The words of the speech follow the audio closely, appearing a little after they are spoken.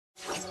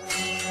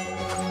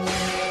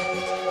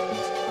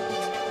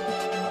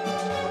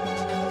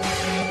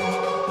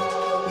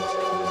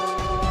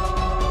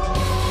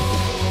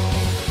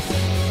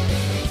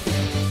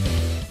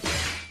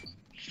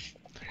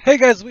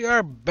guys, we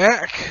are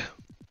back.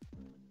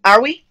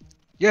 Are we?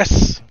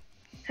 Yes.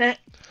 Huh.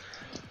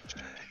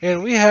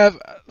 And we have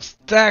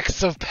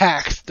stacks of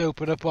packs to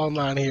open up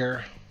online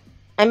here.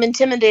 I'm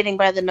intimidating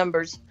by the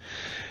numbers.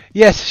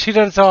 Yes, she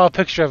done saw a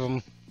picture of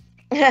them.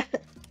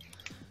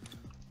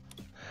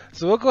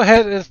 So we'll go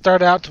ahead and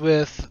start out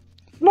with...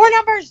 More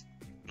numbers!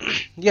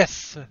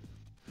 Yes.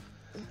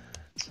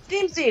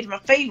 Steam Siege, my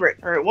favorite.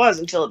 Or it was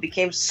until it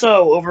became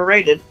so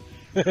overrated.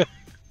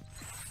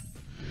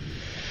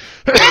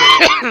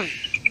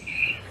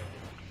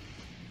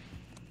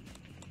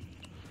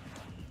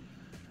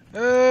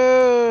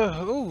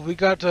 Oh, we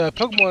got a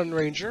Pokemon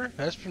Ranger.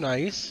 That's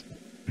nice.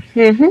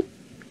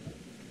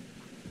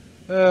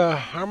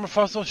 Armor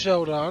Fossil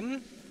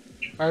Sheldon.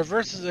 Our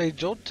versus a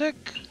Joltik.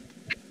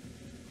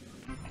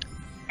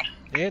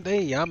 And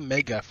a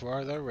Yamega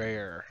for the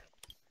rare.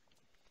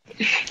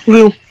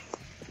 Woo.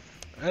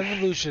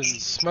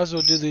 Evolutions. Might as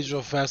well do these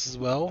real fast as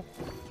well.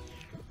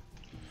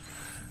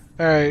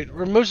 Alright,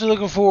 we're mostly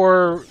looking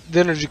for the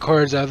energy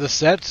cards out of the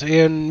set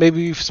and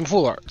maybe some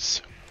full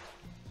arts.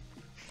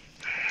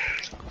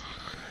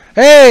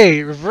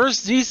 Hey!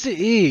 Reverse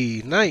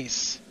DCE.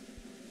 Nice.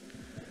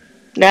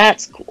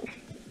 That's cool.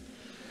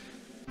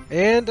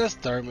 And a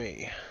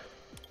Starmie.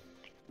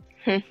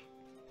 I'm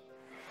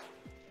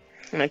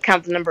gonna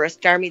count the number of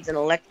Starmies and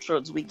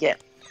electrodes we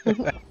get.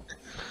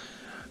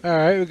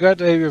 Alright, we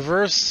got a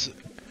reverse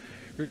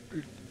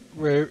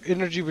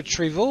energy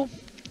retrieval.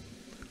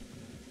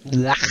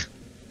 Blech.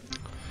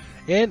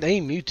 And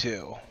a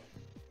Mewtwo.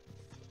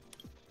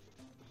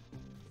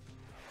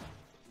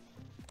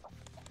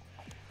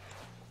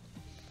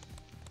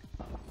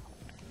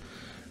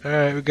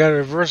 Alright, we got a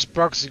reverse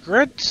Proxy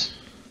Grit.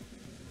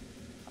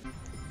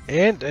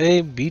 And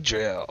a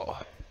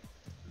Beedrill.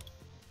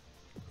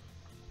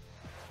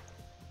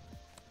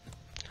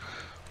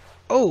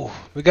 Oh,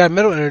 we got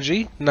Metal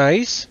Energy.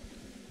 Nice.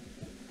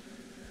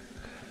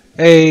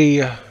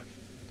 A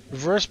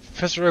reverse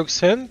Professor Oak's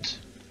Hint.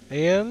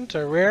 And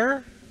a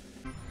rare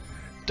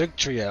Duck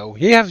Trio.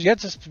 He has yet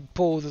to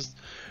pull this,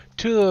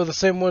 two of the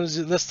same ones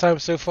this time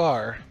so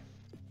far.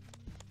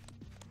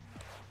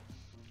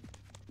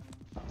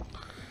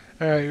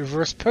 Alright,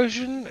 reverse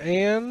Potion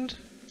and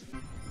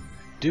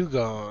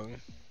Dugong.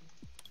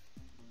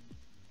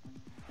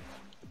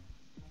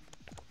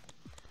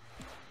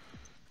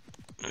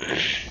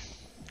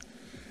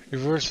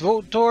 Reverse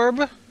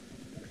Voltorb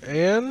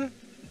and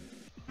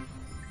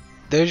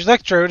there's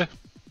Electrode.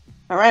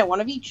 Alright,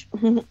 one of each.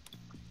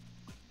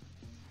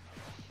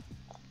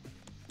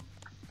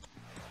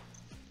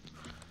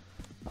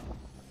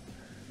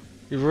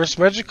 Reverse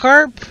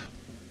Magikarp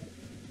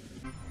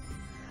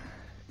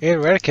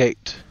and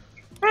Eradicate.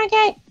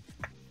 Okay.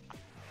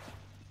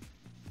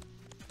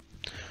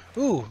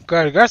 Ooh,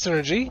 got a Grass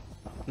Energy.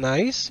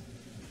 Nice.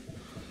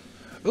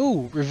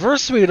 Ooh,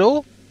 Reverse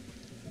Weedle.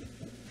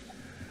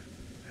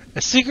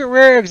 A Secret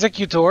Rare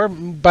Executor,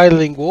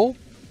 bilingual.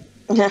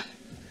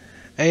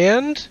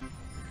 And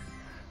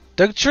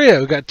Doug Trio.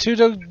 We got two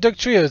Doug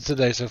Trios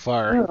today so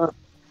far.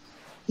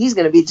 He's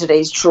gonna be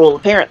today's troll,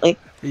 apparently.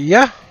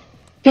 Yeah.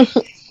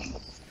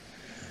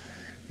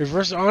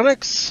 Reverse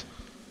Onyx.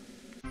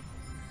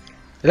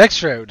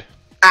 Electrode.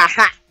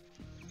 Aha!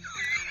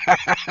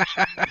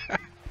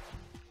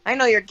 I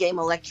know your game,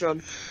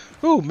 Electrode.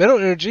 Ooh, Metal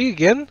Energy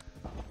again.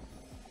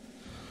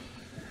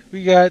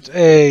 We got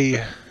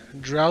a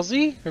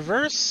Drowsy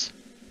reverse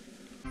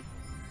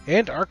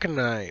and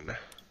Arcanine.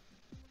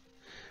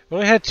 We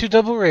only had two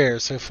double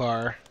rares so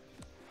far.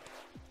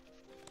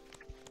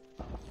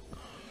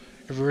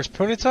 Reverse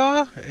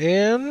Ponyta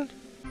and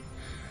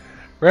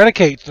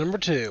Eradicate number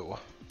 2.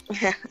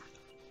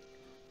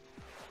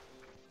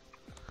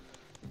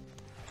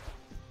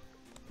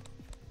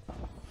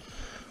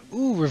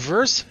 Ooh,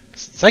 reverse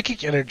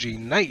Psychic Energy.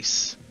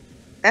 Nice.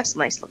 That's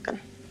nice looking.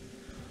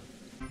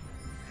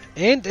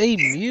 And a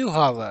Mew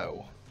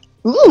Hollow.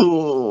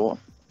 Ooh.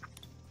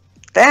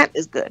 That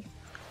is good.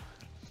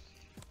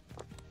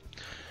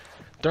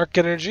 Dark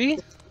Energy.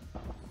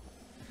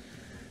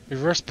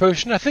 Reverse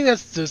Potion. I think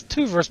that's just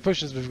 2 reverse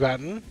potions we've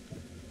gotten.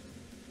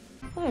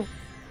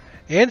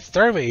 And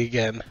Starmie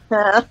again.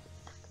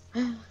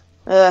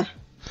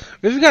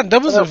 We've gotten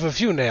doubles of a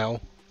few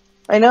now.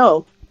 I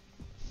know.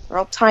 They're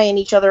all tying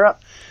each other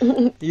up.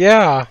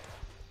 Yeah.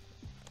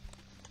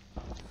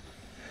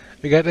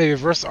 We got a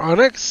reverse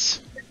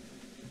Onyx.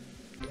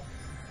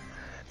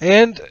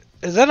 And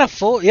is that a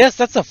full? Yes,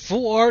 that's a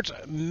full art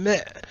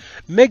Mega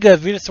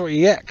Venusaur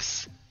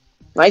EX.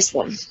 Nice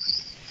one.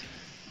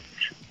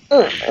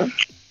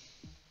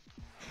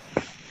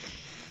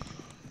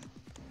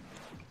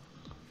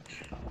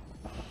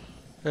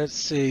 Let's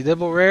see,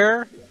 double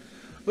rare.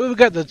 Ooh, we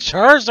got the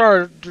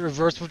Charizard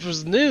reverse, which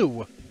was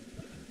new.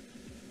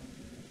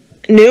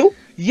 New?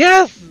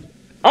 Yes.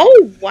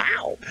 Oh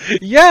wow.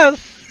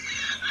 Yes.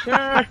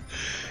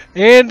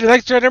 And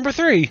Electro number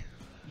 3.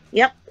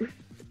 Yep.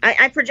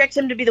 I project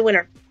him to be the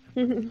winner.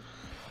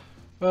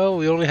 Well,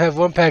 we only have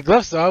 1 pack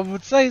left, so I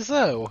would say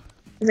so.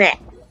 Nah.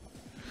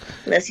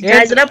 Unless he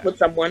ties it up with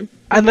someone.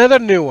 Another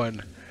new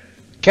one.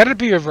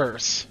 Caterpie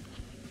reverse.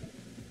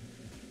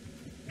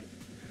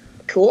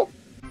 Cool.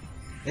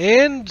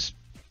 And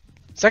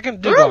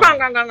second dugong.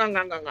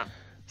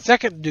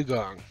 Second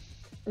dugong.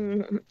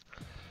 Mm-hmm.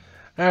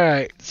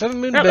 Alright, Sun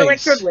and Moon Oh, base.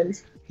 Electrode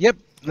wins. Yep,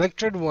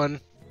 Electrode won.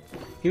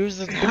 He was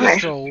the biggest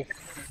troll.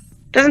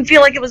 Doesn't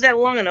feel like it was that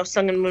long enough.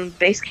 Sun and Moon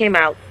base came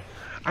out.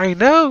 I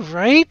know,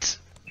 right?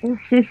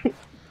 And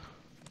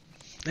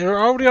we're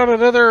already on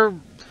another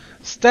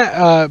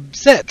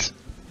set.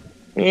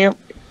 Yep.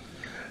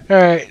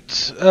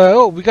 Alright.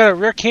 Oh, we got a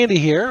rare candy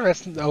here.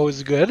 That's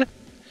always good.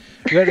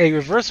 We got a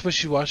reverse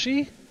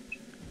wishy-washy.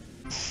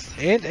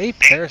 And a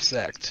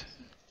parasect.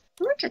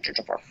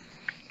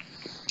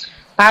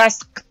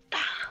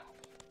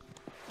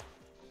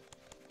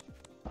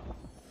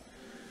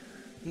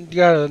 You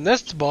got a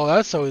nest ball.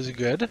 That's always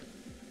good.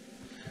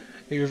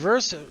 A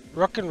reverse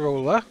rock and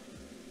roller.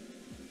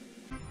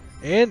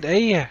 And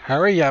a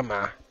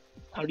Hariyama.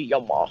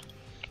 Hariyama.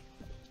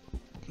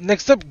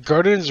 Next up,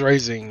 Guardians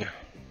Rising.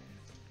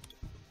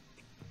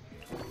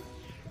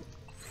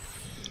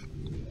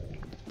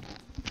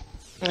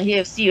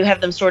 Here, see, you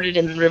have them sorted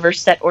in reverse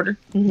set order.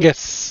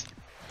 Yes.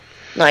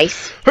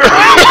 Nice.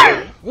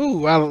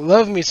 Ooh, I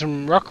love me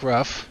some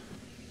Rockruff.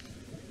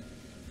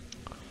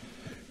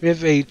 We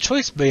have a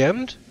Choice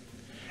Band,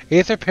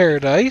 Aether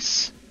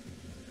Paradise,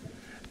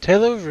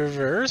 Taylor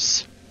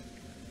Reverse,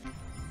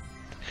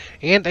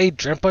 and a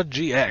Drampa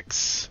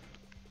GX.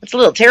 It's a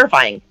little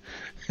terrifying.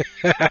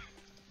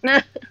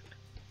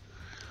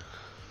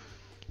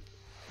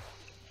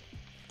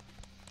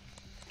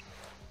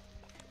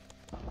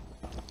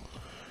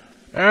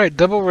 Alright,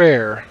 double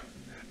rare.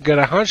 Got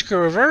a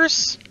Honchka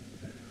Reverse,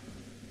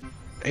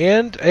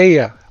 and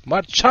a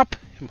Machop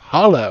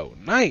Hollow.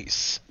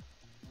 Nice.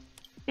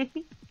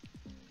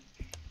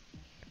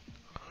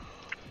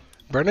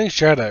 Burning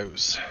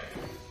Shadows.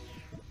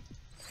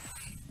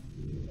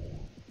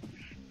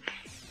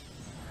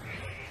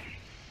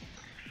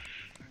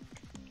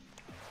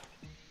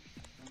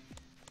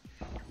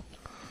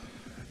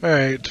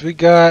 Alright, we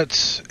got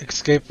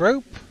Escape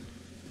Rope,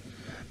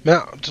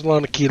 Mount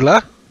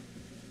Lanakila,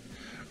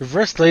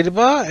 Reverse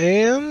Ladybug,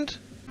 and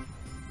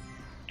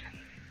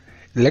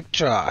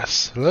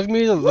Electros. Love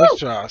me to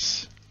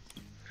Electros.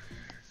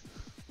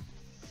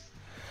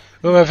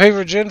 One of my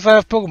favorite Gen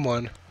 5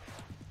 Pokemon.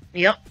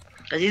 Yep,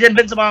 because he's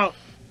invincible.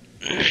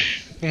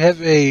 We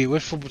have a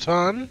Wishful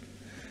Baton,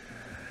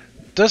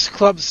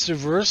 Dusclops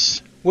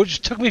Reverse,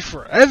 which took me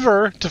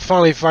forever to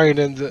finally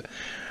find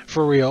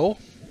for real.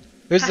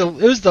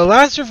 It was the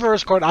last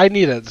reverse card I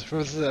needed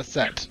for the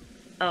set.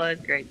 Oh,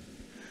 that's great.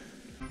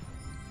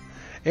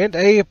 And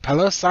a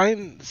Palo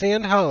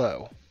Sand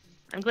Hollow.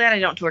 I'm glad I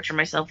don't torture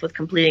myself with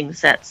completing the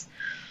sets.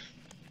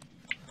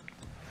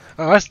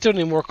 Oh, I still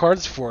need more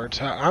cards for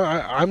it.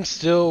 I'm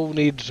still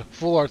need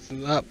full arts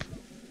and up.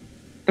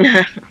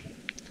 We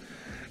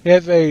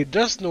have a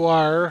Dust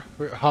Noir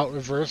Hot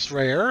Reverse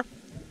Rare.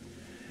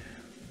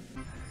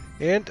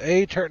 And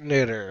a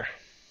Turtonator.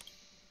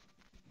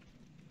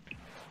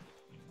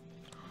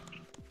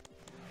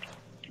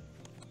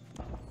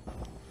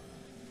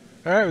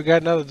 Alright, we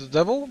got another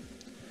double.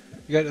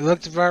 We got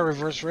Electivire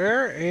Reverse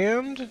Rare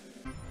and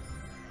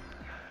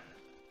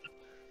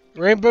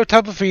Rainbow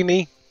Tapu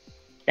Fini.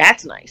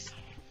 That's nice.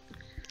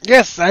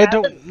 Yes, I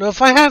don't know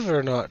if I have it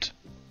or not.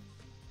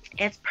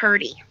 It's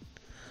pretty.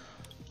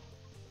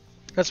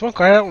 That's one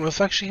card I don't know if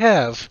I actually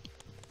have.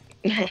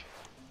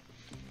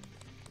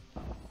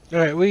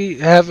 Alright, we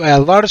have a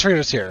lot of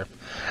trainers here.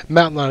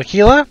 Mount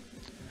Lanakila,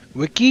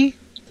 Wiki,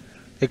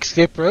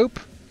 Escape Rope,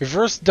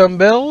 Reverse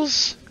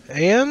Dumbbells,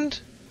 and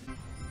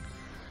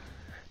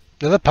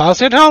another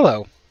Palisade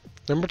Hollow,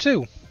 number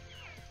 2.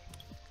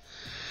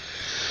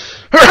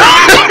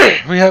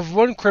 We have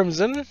one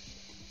Crimson.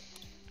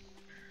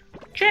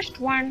 Just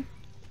one.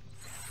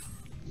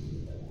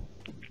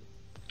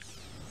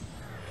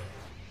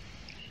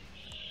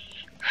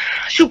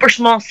 Super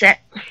small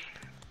set.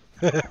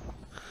 We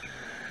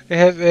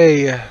have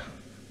a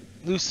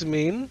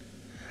Lucamine,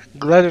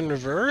 Glad in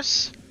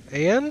Reverse,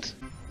 and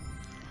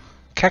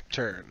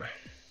Cacturn.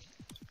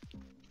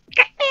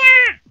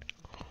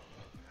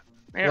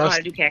 I don't know how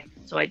to do Cacturn,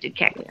 so I did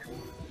Cacturn.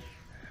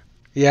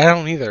 Yeah, I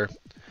don't either.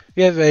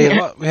 We have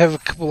a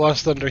couple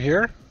Lost Thunder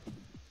here.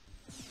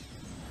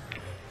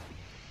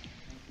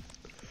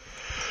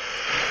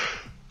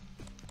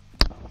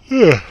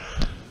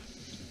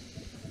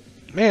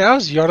 Man, I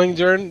was yawning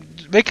during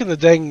making the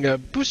dang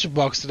booster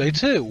box today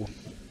too.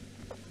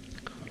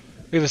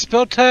 We have a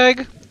Spell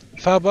Tag,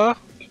 Faba,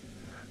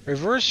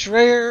 Reverse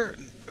Rare.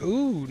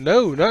 Ooh,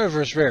 no, not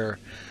Reverse Rare.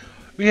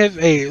 We have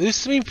a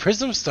Lucamine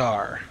Prism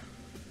Star.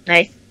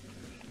 Nice.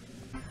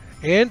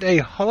 And a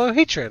Hollow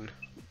Hatron.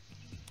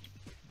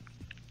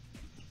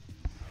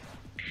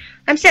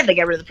 I'm sad they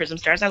got rid of the Prism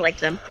Stars. I liked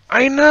them.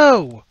 I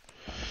know!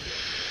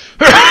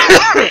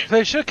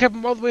 They should have kept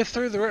them all the way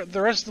through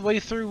the rest of the way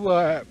through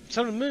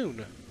Sun and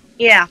Moon.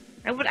 Yeah,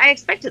 I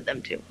expected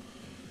them to.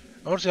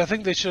 Honestly, I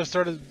think they should have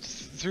started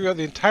throughout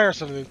the entire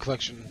Sun and Moon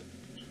collection.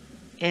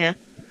 Yeah.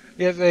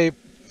 We have a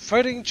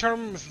Fighting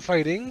Charm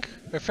Fighting,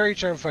 a Fairy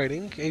Charm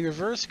Fighting, a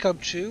Reverse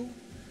Cubchoo,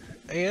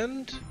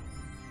 and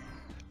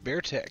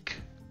Beartick.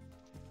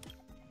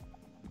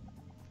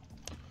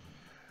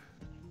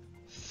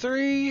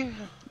 3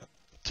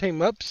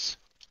 team-ups.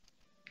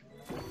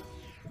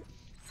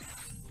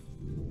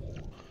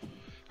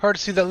 Hard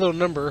to see that little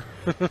number.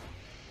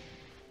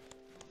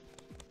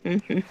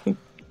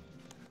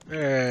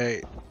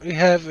 Alright, we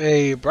have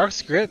a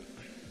Brock's Grit,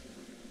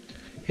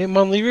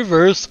 Hitmonlee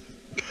Reverse,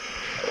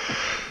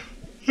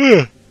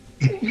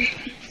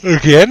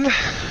 again,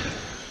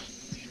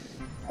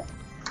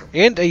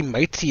 and a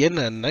Mighty and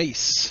a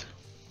Nice.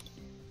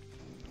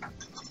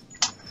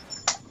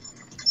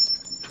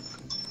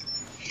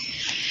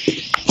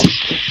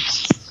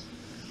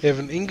 We have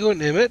an Ingo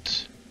and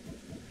Emmett,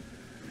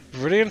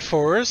 Viridian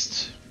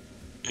Forest,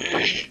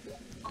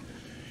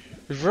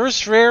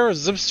 Reverse Rare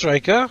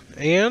Zipstrika,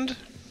 and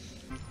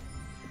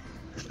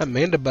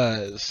Amanda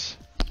Buzz.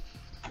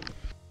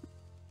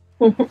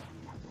 We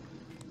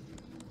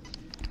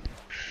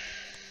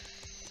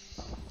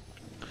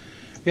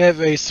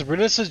have a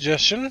Sabrina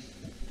Suggestion,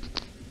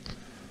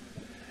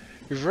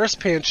 Reverse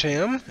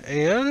Pancham,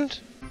 and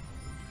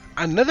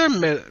another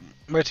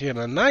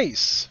Martina.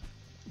 Nice.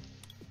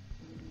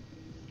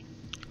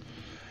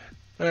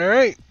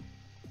 Alright.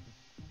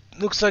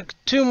 Looks like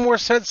 2 more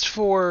sets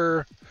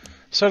for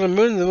Sun and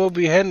Moon, then we'll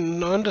be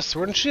heading on to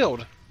Sword and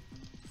Shield.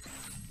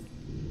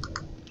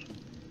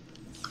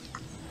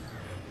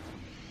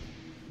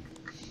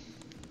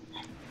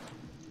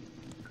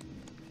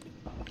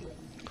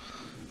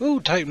 Ooh,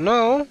 type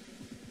no.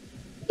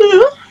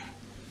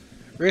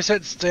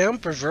 Reset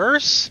Stamp,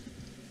 Reverse.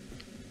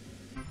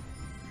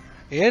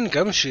 And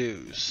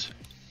Gumshoes.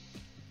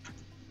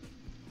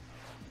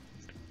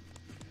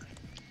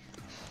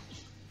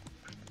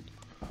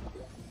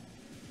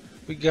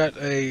 We got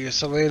a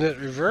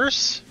Salanet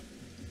Reverse.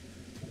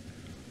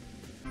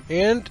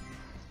 And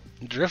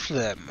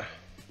Driflim.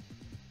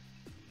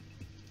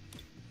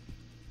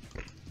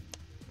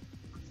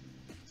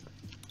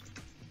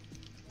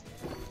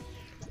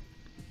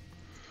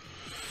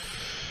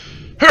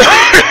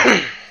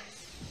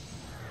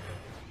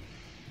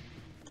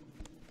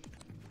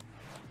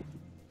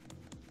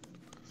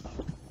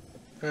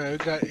 We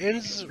got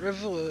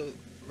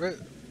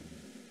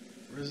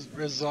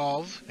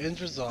Resolve.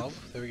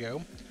 There we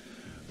go.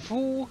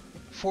 Full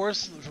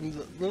Force from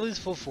the Lily's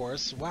Full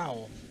Force.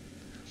 Wow.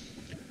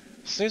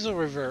 Sneasel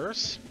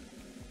Reverse.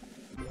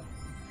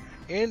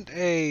 And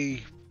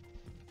a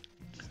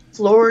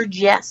Lord,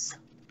 yes.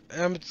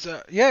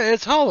 Yeah,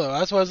 it's hollow.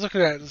 That's what I was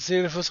looking at,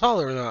 seeing if it was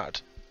hollow or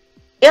not.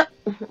 Yep.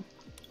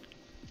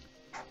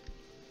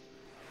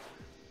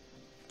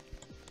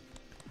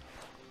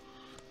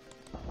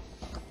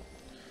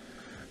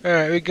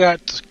 Alright, we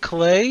got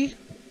Clay,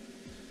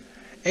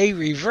 a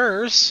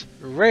Reverse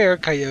Rare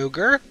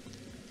Kyogre,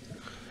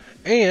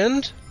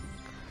 and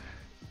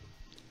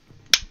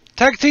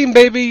Tag Team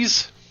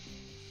Babies!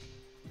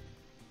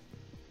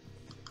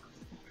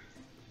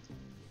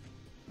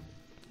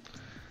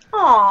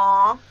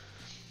 Aww.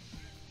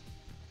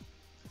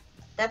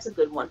 That's a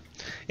good one.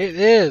 It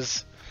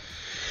is!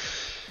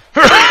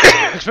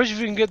 Especially if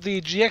you can get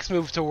the GX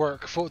move to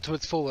work to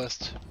its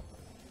fullest.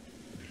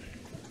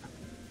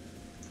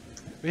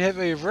 We have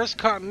a Reverse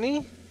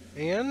Cottony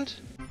and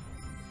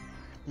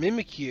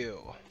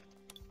Mimikyu.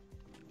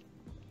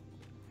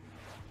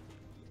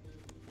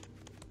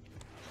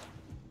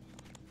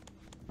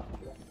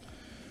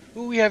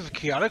 Ooh, we have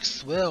Chaotic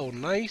Swell,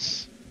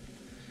 nice.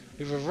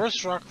 We have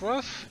Reverse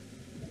Rockruff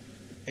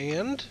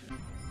and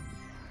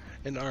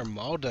an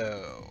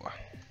Armaldo.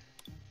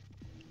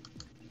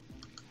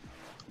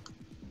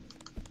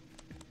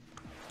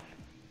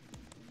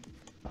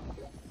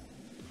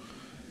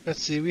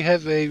 Let's see, we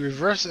have a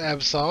Reverse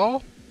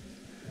Absol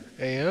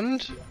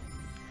and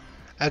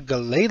a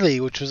Galele,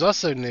 which was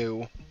also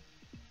new.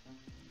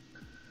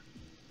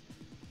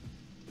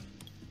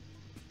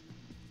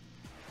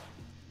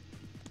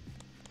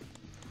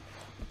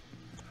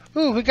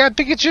 Ooh, we got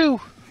Pikachu!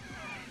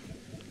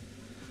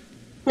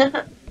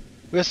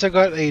 We also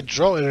got a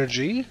Draw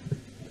Energy,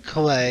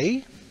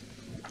 Clay,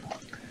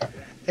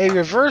 a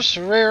Reverse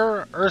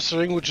Rare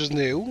Ursaring, which is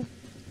new,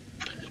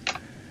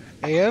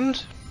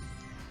 and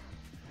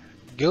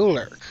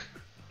Golurk.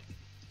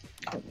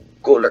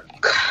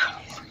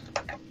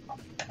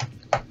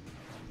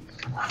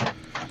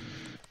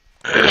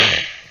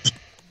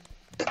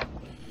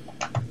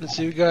 Let's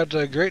see, we got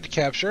a Great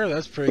Capture,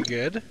 that's pretty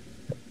good.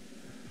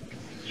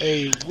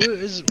 A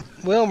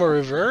Wilma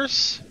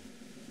Reverse.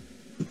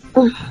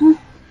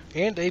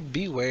 And a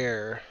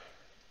Beware.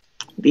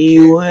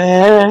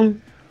 Beware.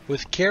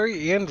 With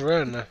Carry and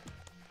Run.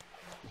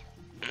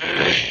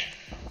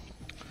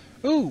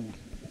 Ooh.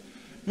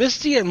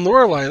 Misty and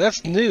Lorelei,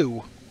 that's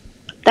new.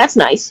 That's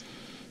nice.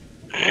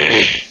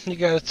 You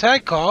got a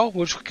Tag Call,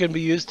 which can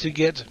be used to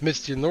get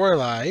Misty and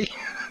Lorelei.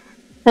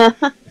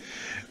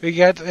 We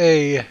got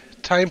a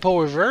Time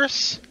Pole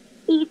Reverse.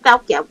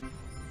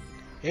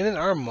 And an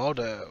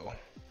Armaldo.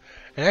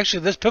 And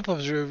actually, this Piplup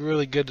is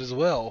really good as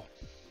well.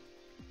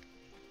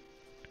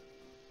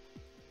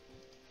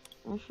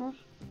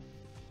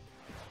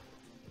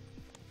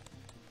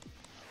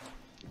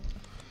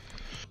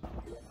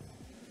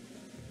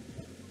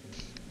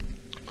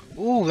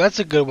 Ooh, that's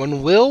a good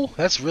one. Will,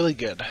 that's really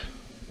good.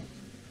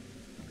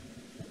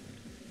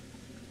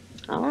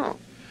 Oh.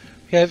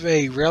 We have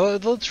a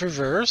Relative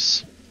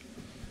Reverse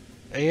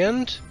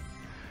and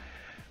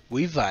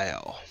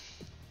Weavile.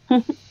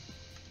 I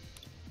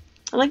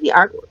like the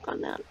artwork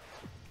on that.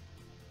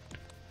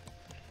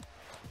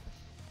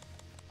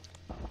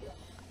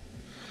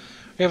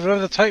 We have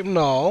another Titan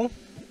All.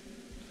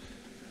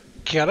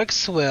 Chaotic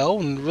Swell,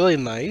 really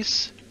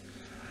nice.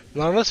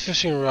 Nautilus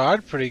Fishing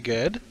Rod, pretty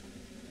good.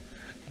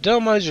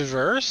 Delmize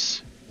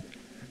Reverse.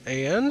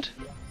 And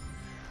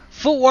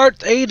Full Art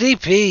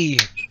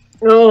ADP.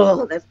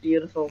 Oh, that's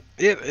beautiful.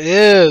 It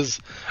is.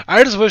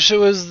 I just wish it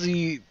was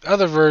the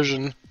other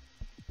version.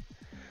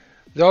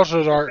 The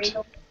alternate art.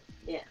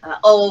 Yeah.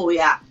 Oh,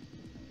 yeah.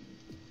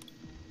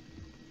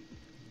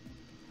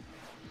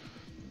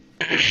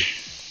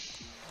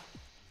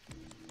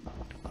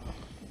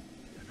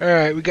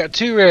 Alright, we got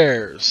 2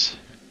 rares.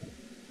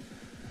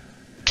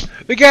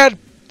 We got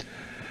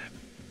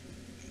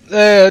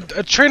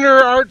a trainer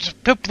art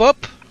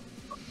Piplup.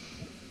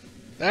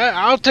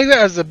 I'll take that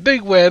as a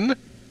big win.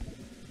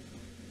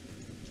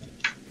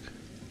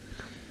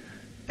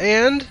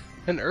 And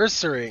an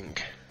Ursaring.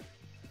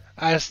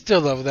 I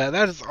still love that.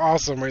 That is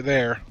awesome right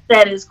there.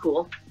 That is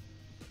cool.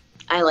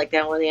 I like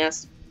that one,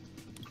 yes.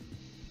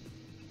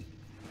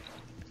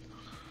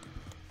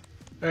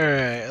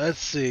 Alright, let's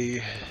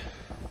see.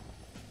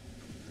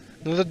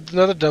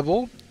 Another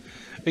double.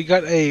 We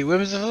got a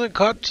Whimsical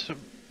Cut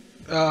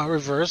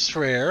Reverse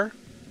Rare.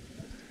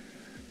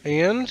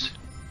 And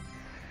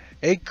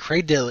a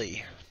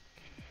Cradilly.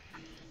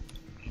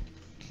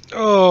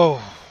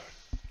 Oh,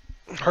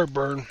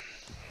 heartburn.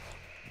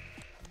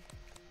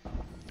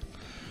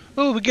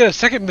 Oh, we get a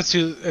second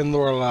Mitsu and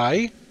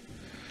Lorelei.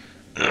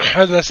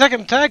 And the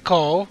second tag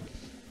call,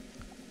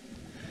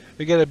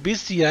 we get a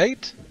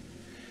Beastiite,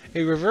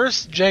 a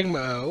Reverse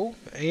Jangmo-O,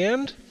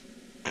 and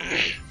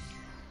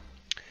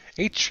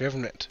a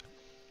Trevenant.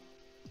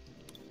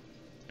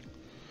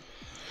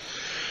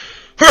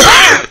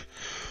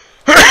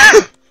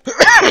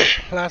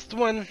 Last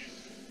one.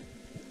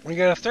 We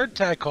got a third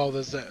tag call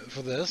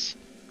for this.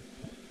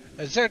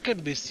 A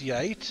second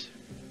Beastiite,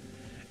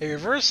 a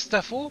Reverse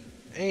Stuffle,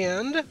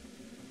 and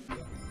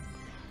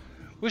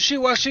Wishy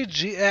Washy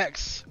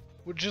GX,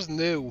 which is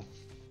new.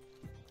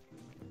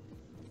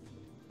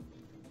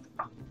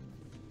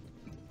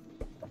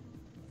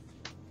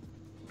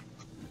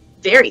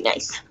 Very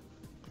nice.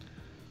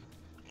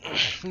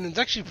 And it's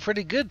actually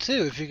pretty good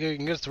too if you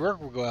can get it to work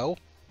well.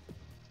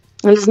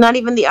 And it's not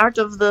even the art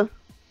of the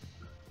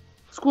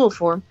school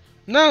form.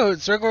 No,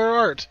 it's regular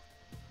art.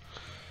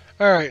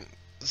 Alright,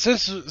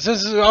 since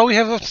all we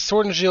have left is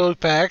Sword and Shield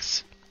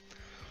packs,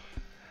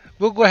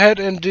 we'll go ahead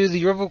and do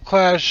the Rebel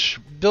Clash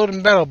Build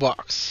and Battle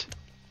box.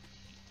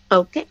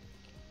 Okay.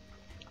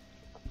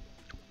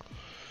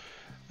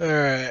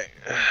 Alright.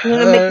 I'm going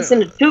to make this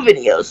into 2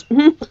 videos.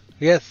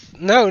 Yes.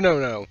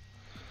 No.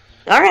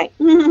 Alright.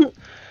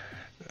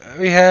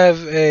 We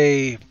have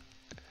a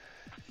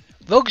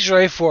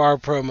Luxray for our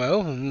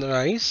promo.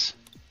 Nice.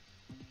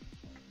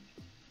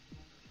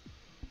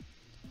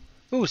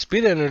 Ooh,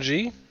 Speed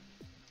Energy.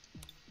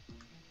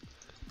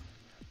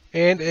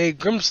 And a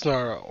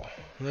Grimmsnarl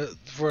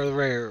for the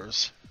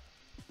rares.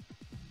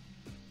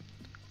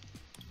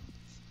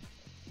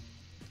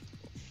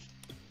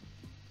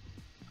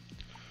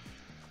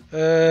 We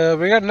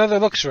got another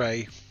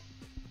Luxray.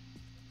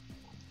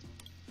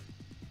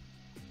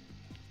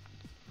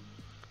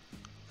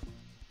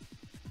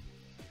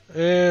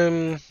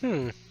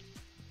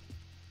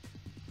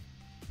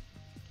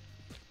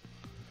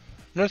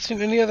 Not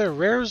seen any other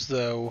rares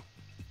though.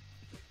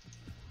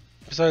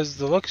 Besides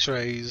the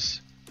Luxrays.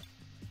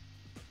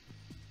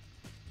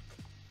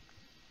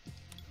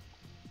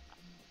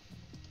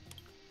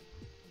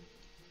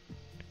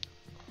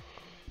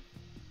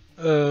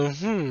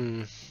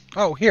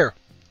 Oh, here.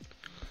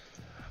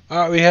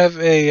 We have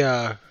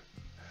a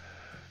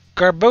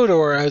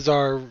Garbodor as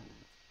our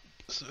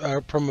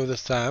promo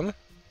this time.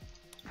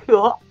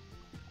 Cool.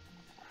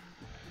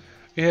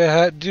 We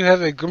do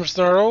have a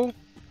Grimmsnarl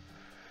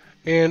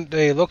and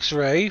a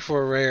Luxray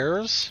for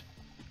rares.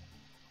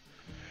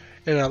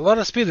 And a lot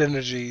of speed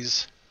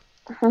energies.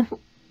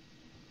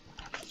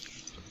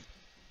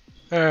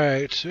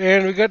 Alright,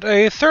 and we got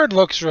a third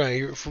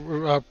Luxray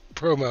for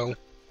promo.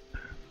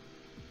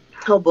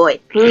 Oh boy.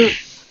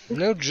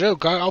 No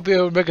joke, I'll be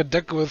able to make a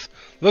deck with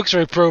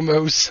Luxray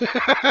promos.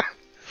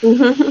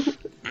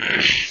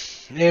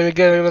 And we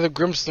got another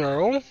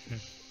Grimmsnarl.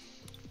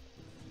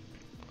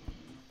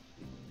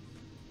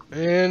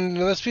 And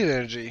another speed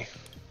energy.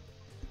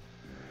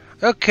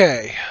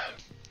 Okay.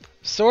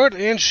 Sword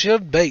and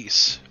Shield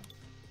base.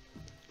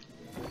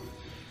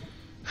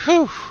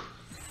 Whew.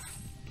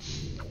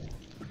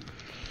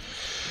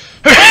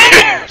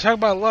 Talk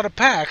about a lot of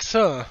packs,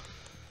 huh?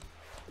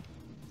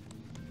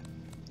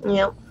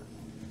 Yep.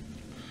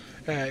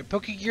 Alright,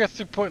 Pokegear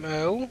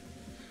 3.0,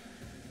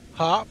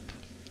 Hop,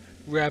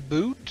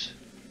 Raboot,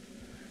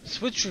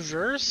 Switch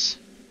Reverse,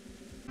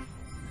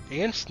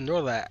 and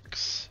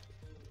Snorlax.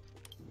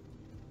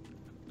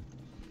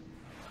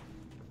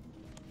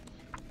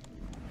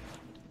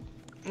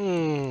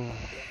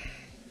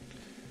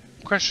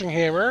 Crushing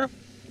Hammer,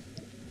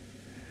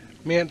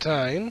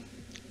 Mantine,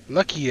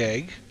 Lucky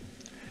Egg,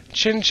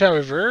 Chin Chow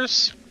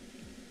Reverse,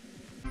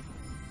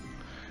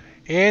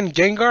 and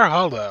Gengar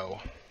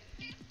Hollow.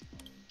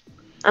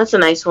 That's a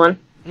nice one.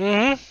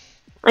 Mm-hmm.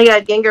 I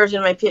got Gengars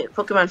in my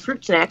Pokemon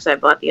fruit snacks I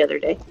bought the other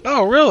day.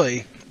 Oh,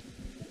 really?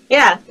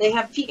 Yeah, they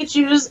have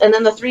Pikachus and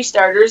then the 3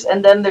 starters,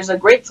 and then there's a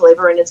grape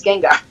flavor and it's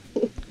Gengar.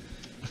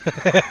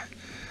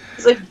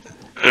 It's like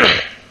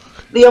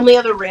the only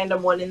other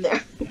random one in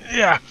there.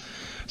 Yeah.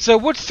 So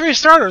what's 3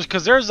 starters?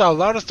 Because there's a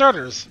lot of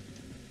starters.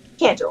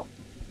 Canto.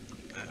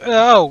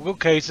 Oh,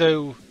 okay.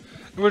 So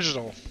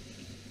original.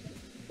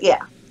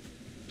 Yeah.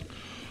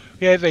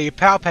 We have a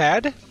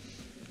Palpad,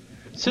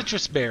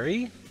 Citrus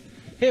Berry,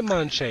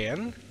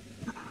 Hitmonchan,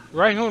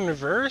 Rhyhorn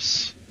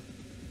Reverse,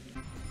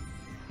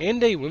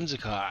 and a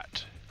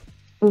Whimsicott.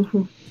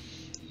 Mm-hmm.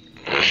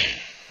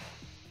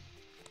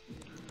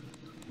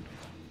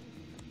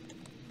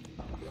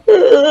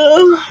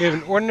 We have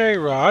an Ordinary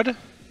Rod,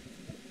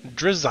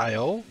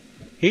 Drizzile,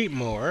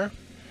 Heatmore,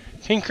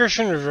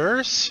 Pincushion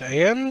Reverse,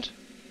 and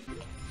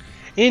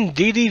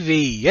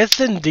DDV. Yes,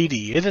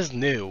 indeedy. It is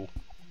new.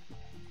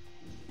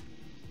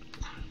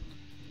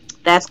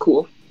 That's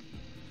cool.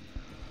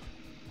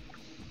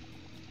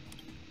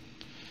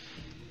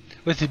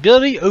 With the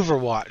ability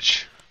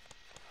Overwatch.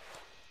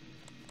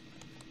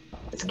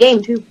 It's a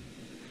game, too.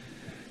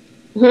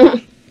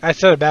 I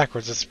said it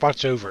backwards. It's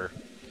Watch Over.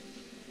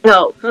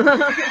 No.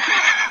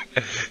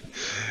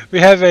 We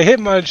have a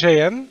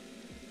Hitmonchan,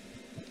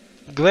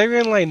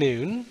 Galarian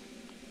Linoon,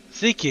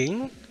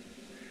 Seeking,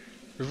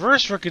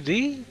 Reverse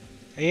Rookidee,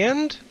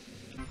 and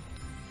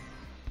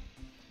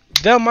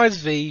Dhelmise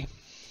V.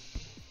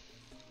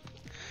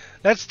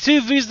 That's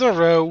 2 V's in a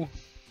row.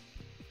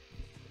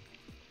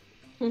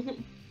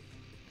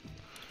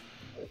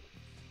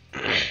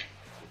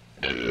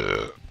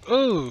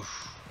 Ooh.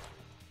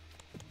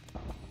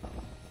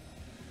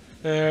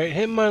 Alright,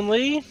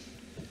 Hitmonlee,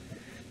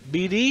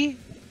 BD,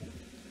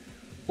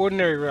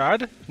 Ordinary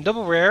Rod,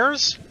 Double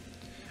Rares.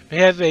 We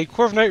have a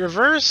Corviknight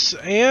Reverse,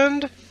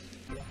 and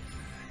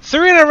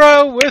 3 in a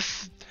row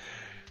with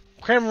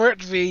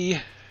Cramorant V.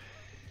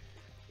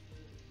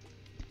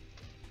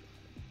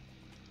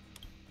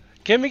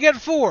 Can we get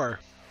 4?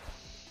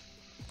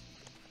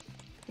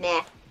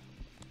 Nah.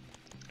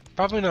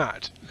 Probably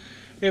not.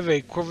 We have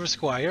a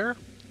Corvisquire,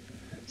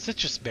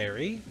 Citrus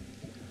Berry,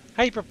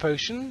 Hyper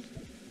Potion,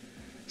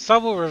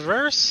 Sobble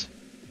Reverse,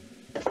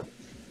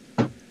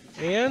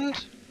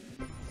 and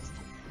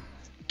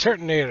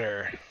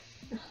Turtonator.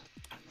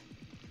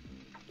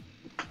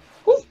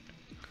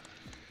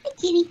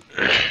 Kitty.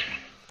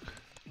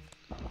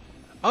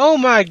 Oh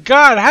my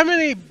god, how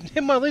many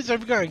Hitmonlees are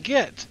we gonna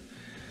get?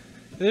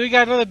 Then we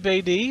got another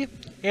BD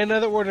and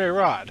another Ordinary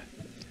Rod.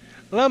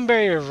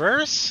 Lumberry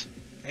Reverse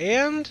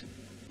and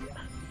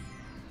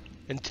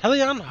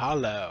Inteleon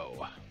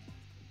Hollow.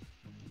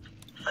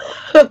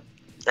 I don't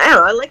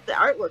know, I like the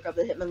artwork of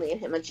the Hitmonlee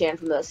and Hitmonchan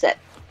from the set.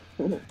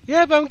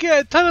 Yeah, but I'm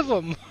getting a ton of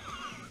them.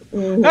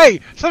 Mm-hmm. Hey,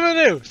 something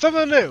new,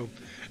 something new.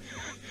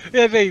 We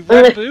have a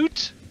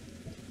Raboot,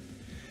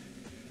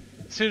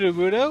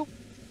 Sudowoodo,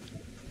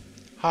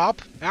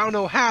 Hop. I don't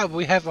know how, but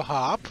we have a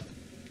Hop.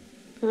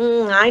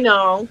 I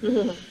know.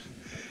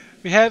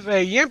 We have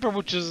a Yamper,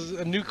 which is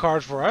a new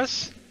card for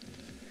us,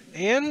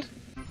 and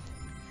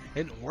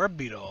an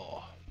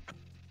Orbeetle.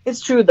 It's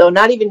true, though.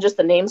 Not even just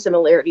the name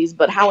similarities,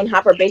 but How and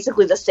Hop are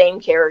basically the same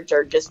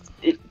character, just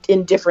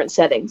in different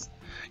settings.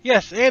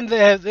 Yes, and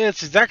it's the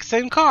exact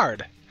same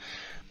card.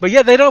 But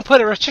yet they don't put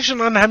a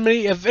restriction on how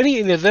many of any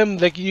of them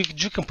that you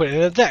can put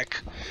in a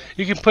deck.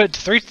 You can put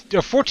 4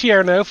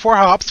 Tierno, 4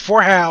 Hops,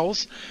 4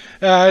 Howls,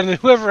 and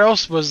whoever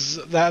else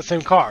was that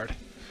same card.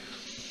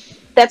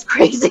 That's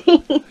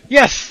crazy.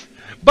 Yes,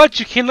 but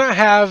you cannot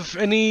have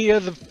any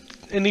of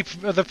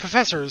the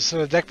professors in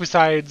a deck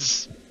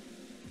besides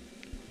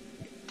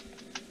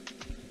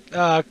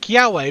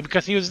Kiawe,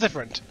 because he was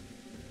different.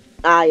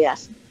 Ah,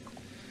 yes.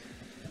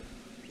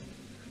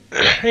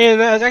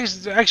 And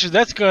actually,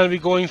 that's going to be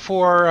going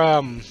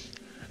for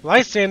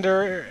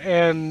Lysander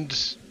and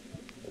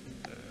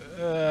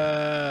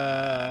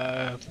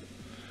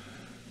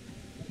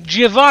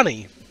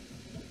Giovanni.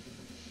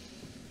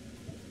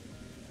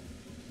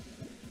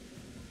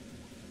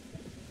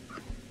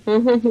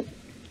 Alright,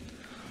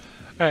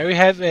 we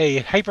have a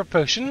Hyper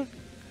Potion,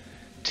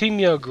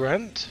 Teamyo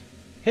Grunt,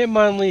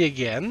 Hitmonlee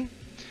again,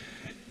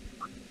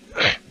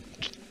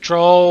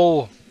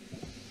 Troll.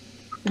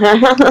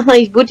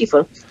 He's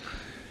beautiful.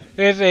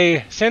 We have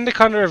a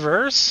Sandaconda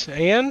Reverse,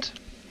 and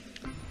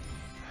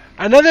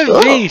another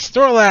Cool. V,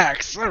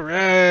 Snorlax.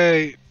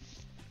 Alright.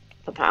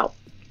 Pow.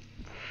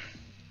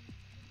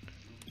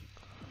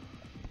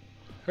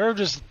 We're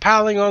just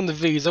piling on the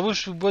Vs. I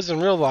wish it was in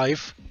real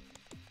life.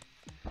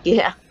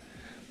 Yeah.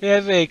 We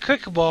have a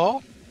Quick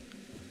Ball,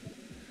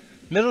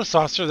 Middle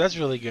Saucer, that's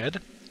really good,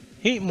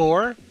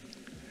 Heatmore,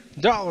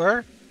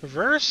 Dottler,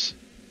 Reverse,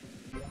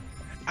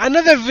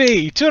 another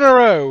V, 2 in a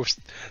row,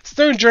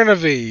 Stone Journey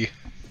V.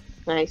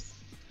 Nice.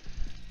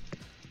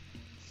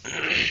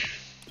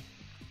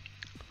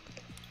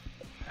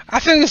 I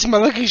think this is my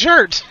lucky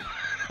shirt.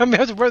 I'm gonna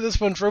have to wear this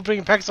one for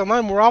opening packs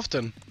online more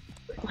often.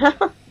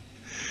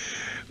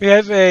 We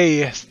have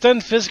a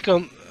Stunned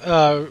Physical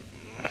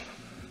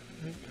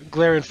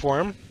Glaring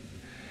Form,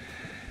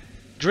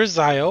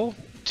 Drizzile,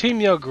 Team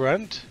Yell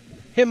Grunt,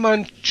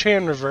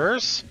 Hitmonchan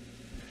Reverse,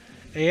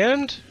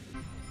 and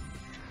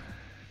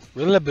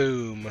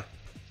Rillaboom.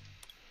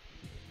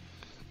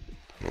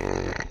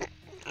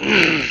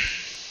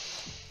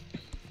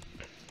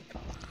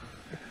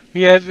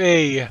 We have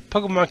a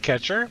Pokemon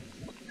Catcher,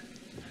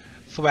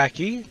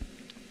 Thwacky,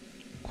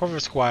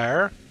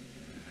 Corvisquire,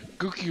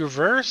 Gookie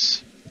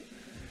Reverse,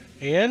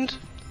 and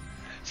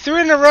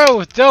 3 in a row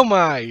with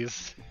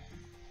Delmise.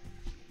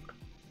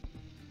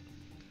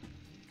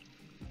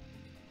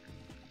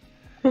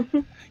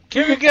 Can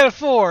we get a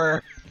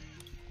 4?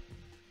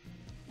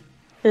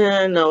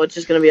 No, it's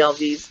just gonna be all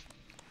these.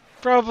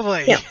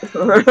 Probably. Yeah.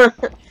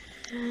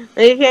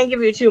 They can't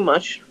give you too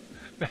much.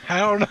 I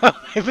don't know.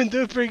 I've been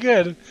doing pretty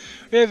good.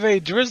 We have a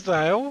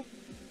Drizzile,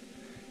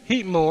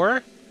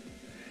 Heatmore,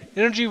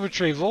 Energy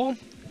Retrieval,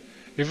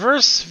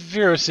 Reverse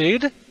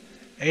Feroseed,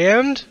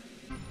 and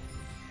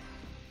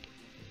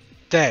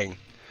dang,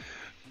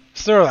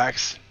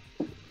 Snorlax.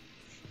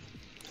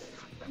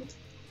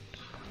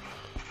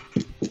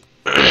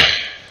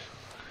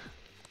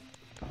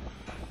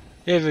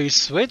 We have a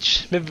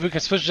switch. Maybe we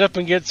can switch it up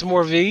and get some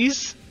more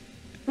V's.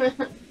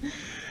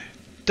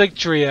 Duck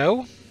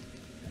Trio,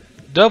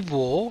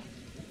 Dubwool,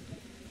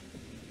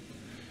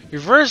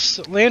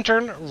 Reverse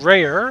Lantern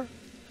Rare,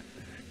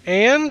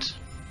 and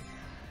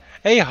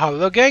a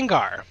Holo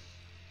Gengar.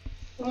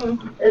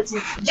 It's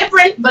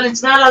different, but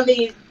it's not on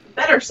the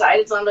better side.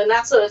 It's on the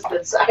not so as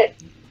good side.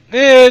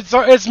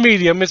 It's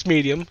medium. It's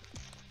medium.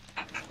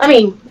 I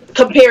mean,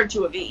 compared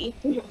to a V.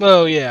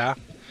 Oh yeah.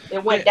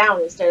 It went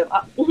down instead of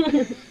up.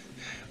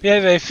 We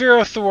have a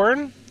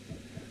Ferrothorn,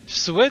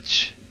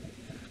 Switch,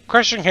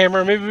 Crushing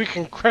Hammer. Maybe we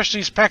can crush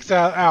these packs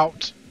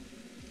out.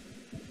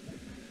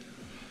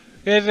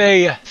 We have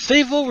a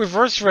Thievul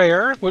Reverse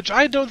Rare, which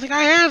I don't think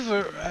I have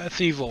a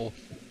Thievul.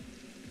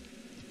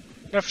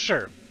 Not for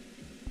sure.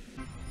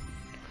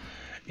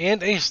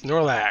 And a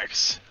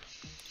Snorlax.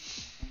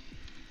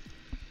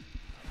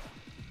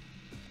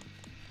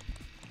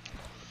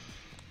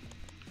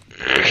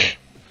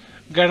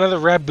 We got another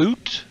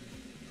Raboot,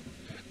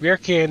 Rare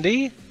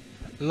Candy,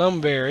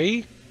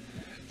 Lumberry,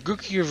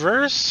 Gookie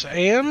Reverse,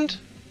 and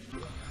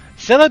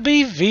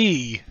Celebi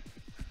V.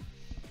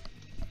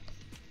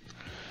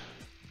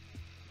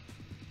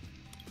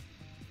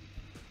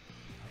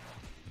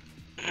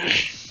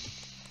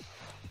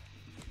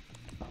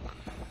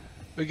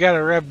 We got a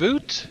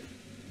Raboot,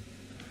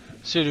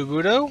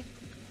 Sudowoodo.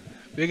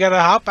 We got a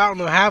Hop. I don't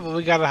know how, but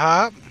we got a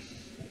Hop.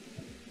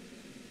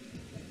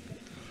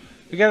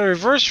 We got a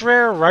Reverse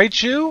Rare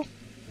Raichu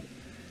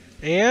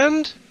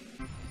and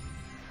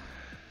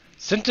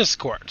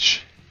Centiskorch.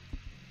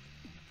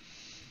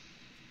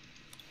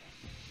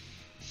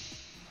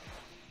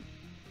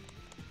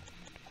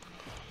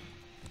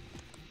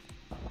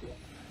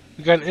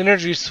 We got an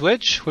Energy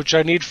Switch, which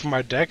I need for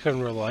my deck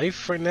in real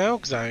life right now,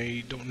 because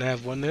I don't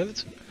have one in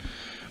it.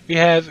 We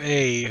have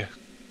a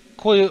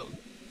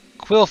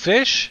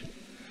Quillfish,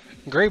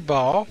 Great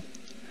Ball,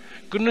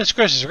 goodness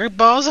gracious, Great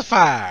Balls of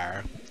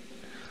Fire.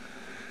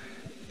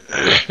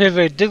 We have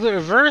a Diglett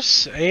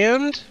Reverse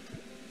and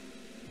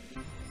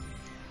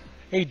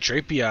a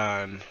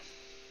Drapion.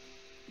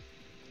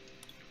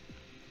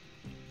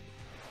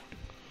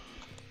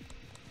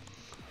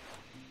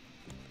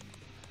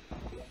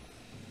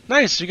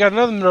 Nice, we got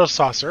another Middle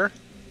Saucer.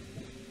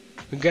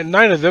 We've got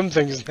 9 of them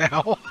things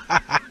now.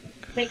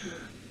 Thank you.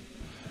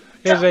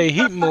 We have a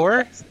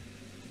Heatmore,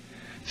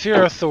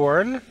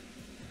 Ferrothorn,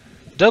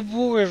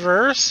 Dubwool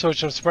Reverse,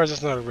 which I'm surprised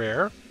that's not a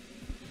rare,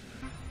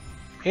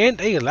 and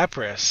a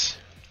Lapras.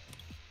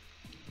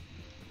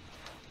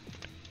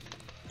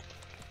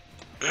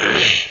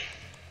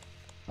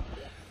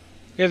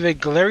 We have a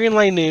Galarian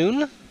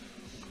Linoon,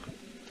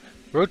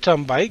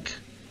 Rotom-Bike,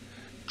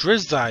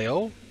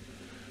 Drizzile,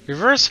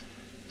 Reverse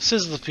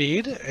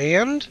Sizzlipede,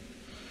 and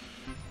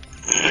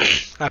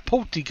a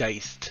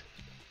Poltegeist.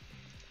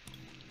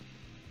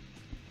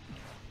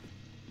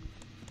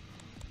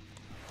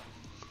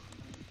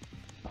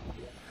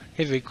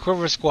 We have a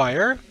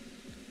Corvisquire,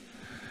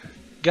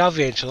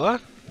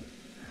 Galvantula,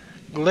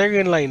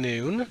 Galarian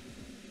Linoon,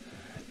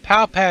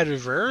 Palpad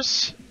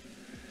Reverse,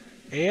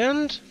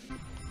 and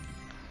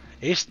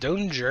a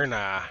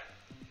Stonejourner.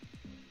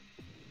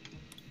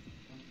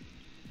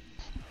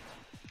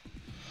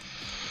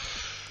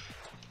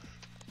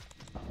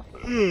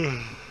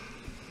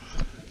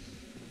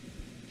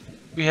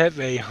 We have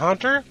a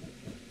Haunter,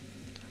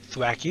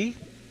 Thwacky,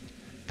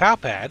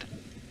 Palpad.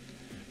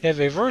 We have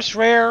a Reverse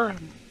Rare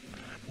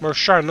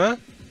Marshana,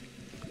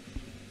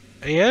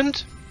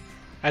 and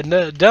a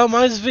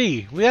Delmise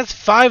V. That's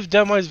 5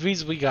 Delmise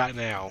Vs we got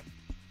now.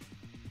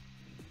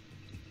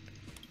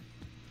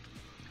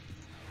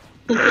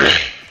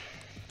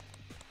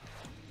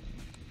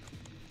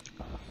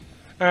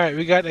 Alright,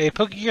 we got a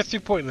Pokegear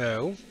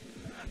 3.0,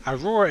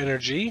 Aurora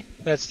Energy,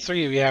 that's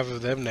 3 we have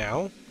of them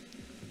now,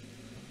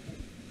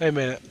 Wait a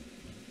minute.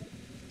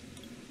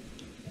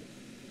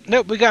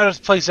 Nope, we gotta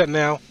place that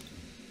now.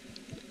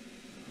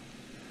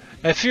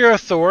 A Fear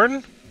of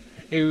Thorn,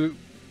 a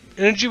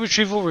Energy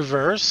Retrieval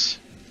Reverse,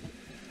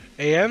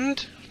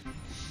 and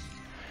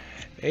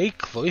a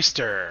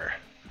Cloister.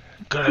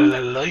 Got a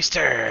little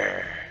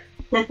oyster.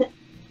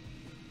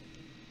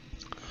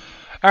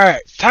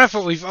 Alright, time for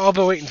what we've all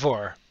been waiting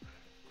for.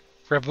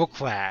 Rebel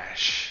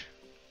Clash.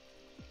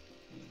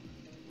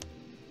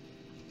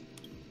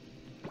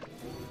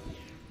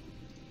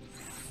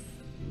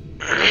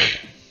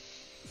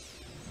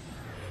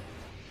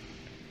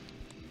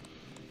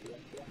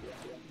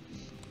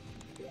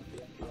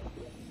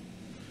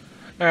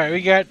 Alright,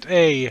 we got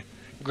a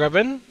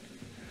Grubbin,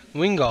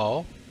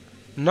 Wingull,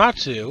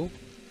 Natu,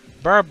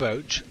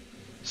 Barboach,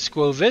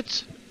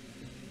 Squovit,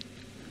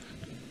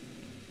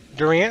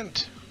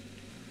 Durant,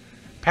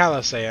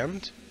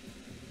 Palisand.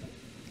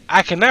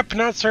 I cannot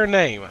pronounce her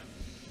name.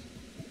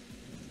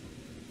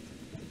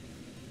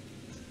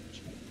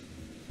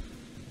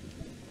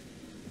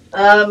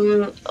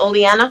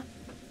 Oleana?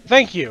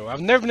 Thank you.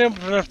 I've never been able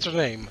to pronounce her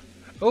name.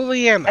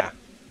 Oleana.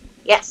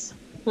 Yes.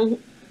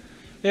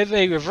 There's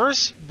a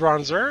reverse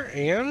bronzer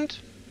and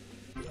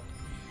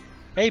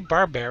a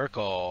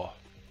barbarical.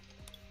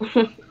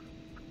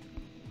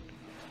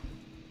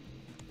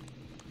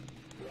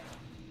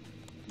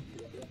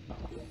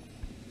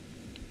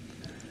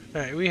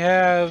 Alright, we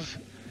have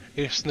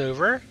a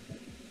Snover,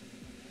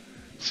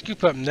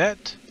 Scoop Up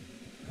Net,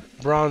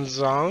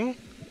 Bronzong,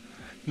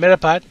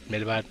 Metapod,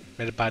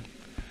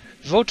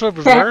 Voltorb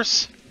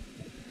Reverse,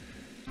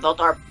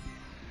 Voltorb.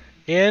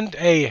 and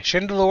a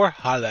Chandelure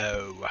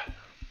Hollow.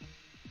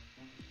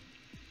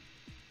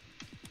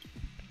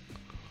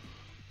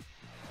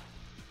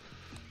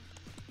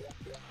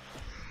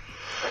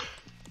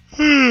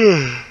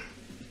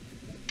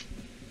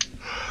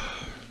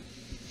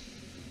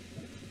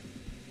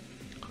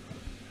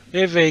 We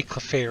have a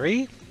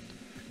Clefairy,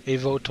 a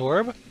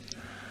Voltorb.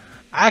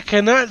 I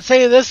cannot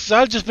say this, so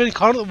I've just been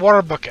calling it the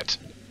Water Bucket.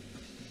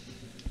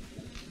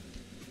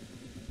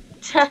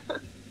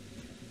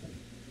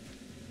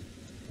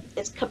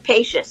 It's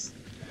capacious.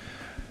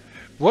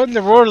 What in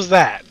the world is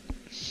that?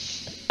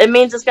 It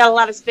means it's got a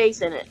lot of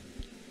space in it.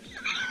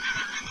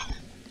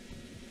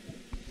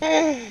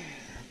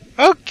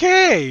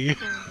 Okay.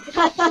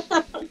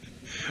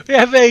 We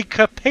have a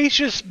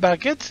Capacious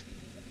Bucket.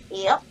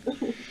 Yep.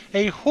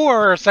 A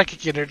Horror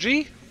Psychic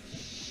Energy.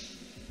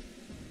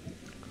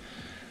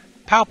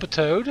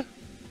 Palpitoad.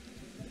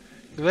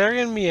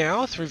 Galarian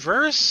Meowth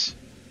Reverse.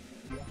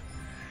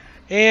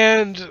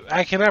 And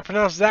I cannot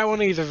pronounce that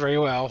one either very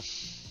well.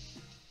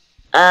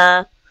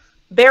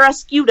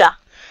 Barrascuda.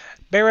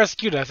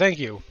 Barrascuda, thank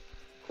you.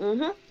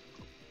 Mm-hmm.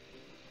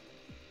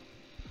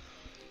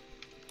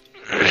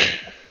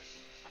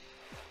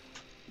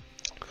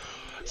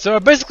 So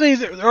basically,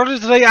 earlier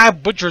today I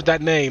butchered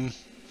that name.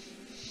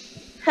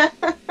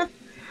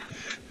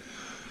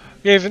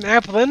 We have an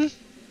Applin,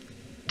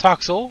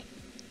 Toxel,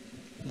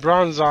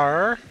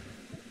 Bronzar,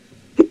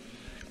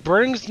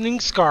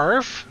 Burning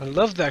Scarf. I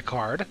love that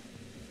card.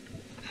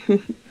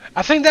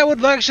 I think that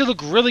would actually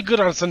look really good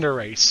on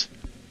Cinderace.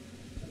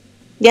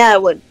 Yeah,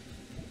 it would.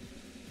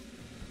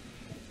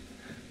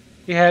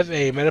 You have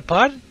a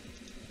Metapod,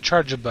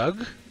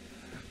 Charjabug,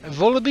 a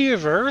Volibee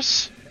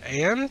Reverse,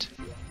 and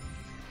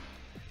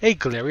a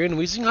Galarian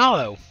Weezing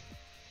Hollow.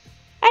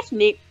 That's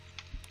neat.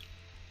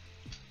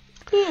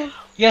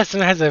 Yes,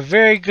 and it has a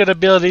very good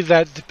ability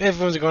that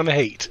everyone's going to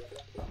hate.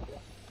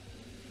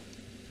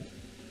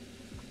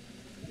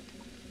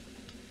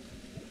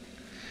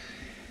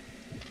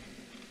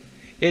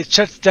 It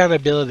shuts down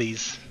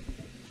abilities.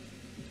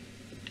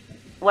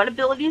 What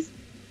abilities?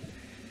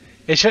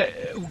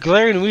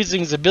 Galarian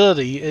Weezing's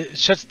ability, it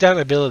shuts down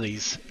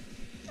abilities.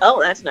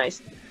 Oh, that's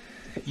nice.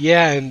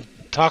 Yeah, and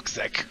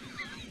toxic.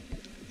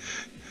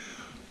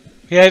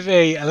 We have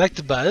a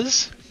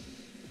Electabuzz,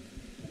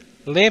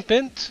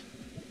 Lampent,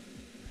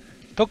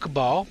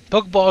 Pokeball.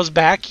 Pokeball's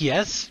back,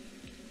 yes.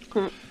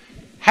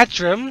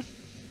 Hatchrim,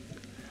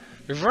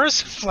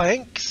 Reverse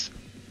Flanks,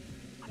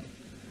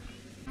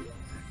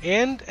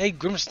 and a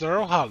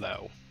Grimmsnarl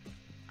Hollow.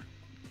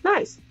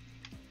 Nice.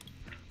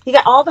 You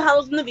got all the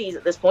Hollows and the V's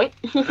at this point.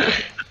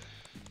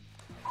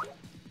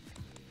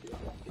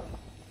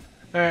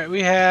 Alright,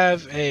 we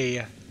have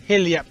a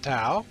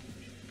Helioptile,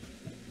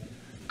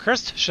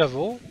 Cursed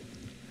Shovel,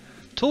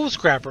 Tool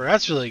Scrapper,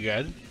 that's really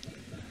good.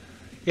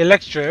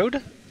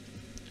 Electrode,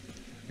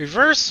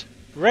 Reverse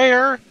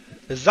Rare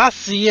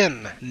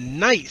Zacian,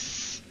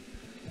 nice.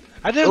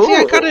 I didn't think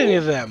I got any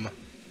of them.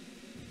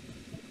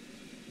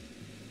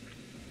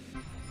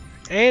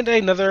 And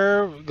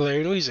another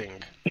Galarian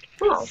Weezing.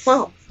 Oh,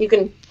 well, you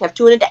can have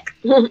two in a deck.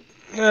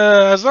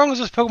 As long as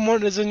this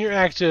Pokemon is in your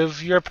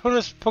active, your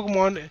opponent's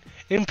Pokemon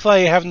in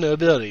play have no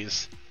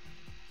abilities.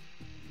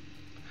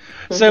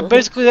 So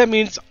basically that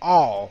means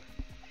all.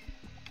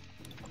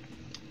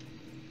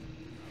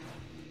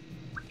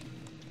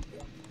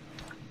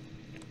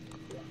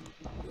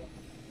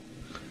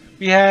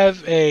 We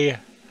have a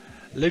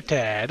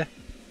Lotad.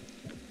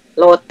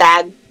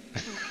 Lotad.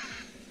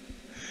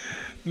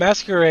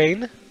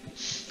 Masquerain,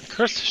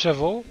 Cursed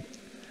Shovel,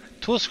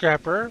 Tool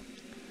Scrapper,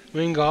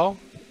 Wingull,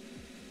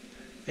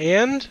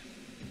 and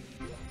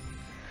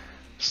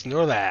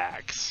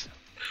Snorlax.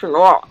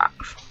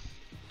 Snorlax.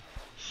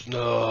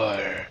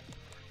 Snorlax.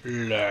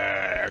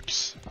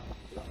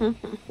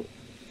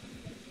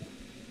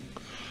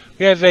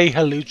 We have a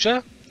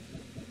Halucha,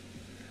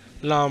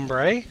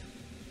 Lombre,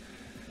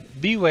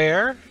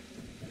 Beware,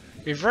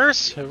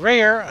 Reverse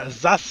Rare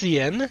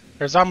Zacian,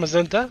 or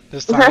Zamazenta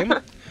this time.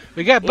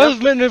 We got both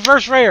of them in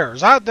reverse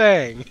rares. Hot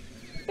dang.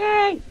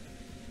 Yay.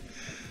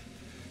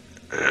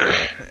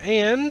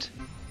 And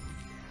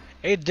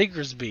a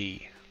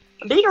Diggersby.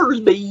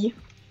 Diggersby.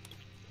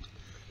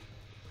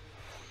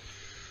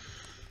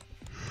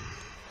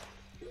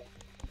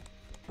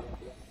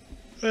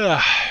 We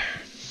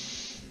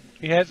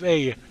have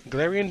a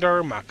Galarian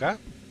Darumaka,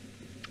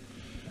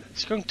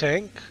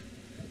 Skuntank,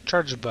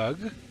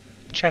 Chargebug,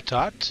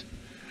 Chatot,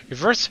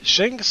 Reverse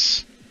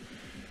Shinx,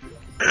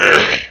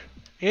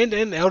 and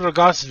an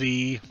Eldegoss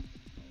V.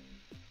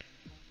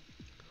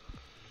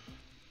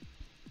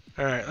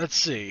 Alright, let's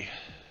see.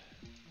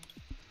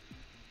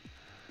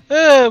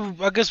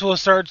 I guess we'll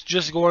start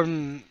just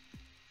going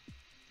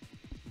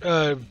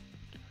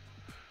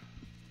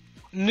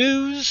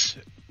news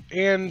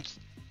and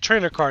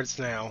trainer cards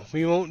now.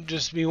 We won't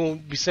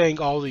be saying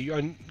all the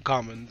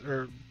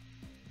uncommons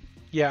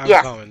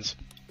uncommons.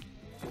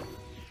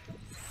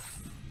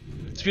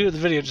 Speed up the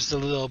video just a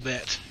little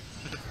bit.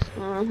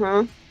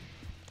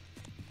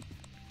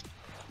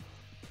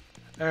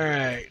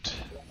 Alright.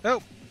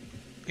 Oh,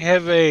 we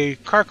have a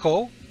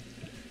Carkol,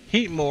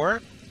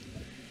 Heatmore,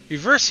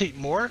 Reverse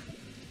Heatmore,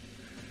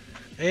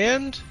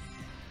 and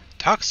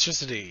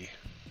Toxtricity.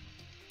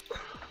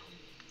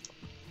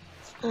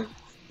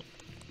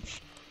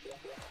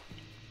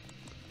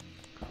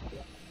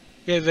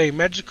 We have a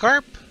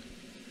Magikarp,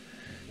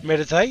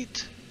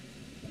 Meditite,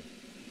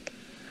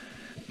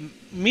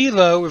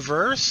 Milo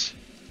Reverse,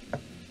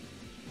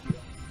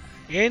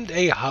 and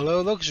a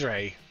Hollow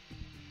Luxray.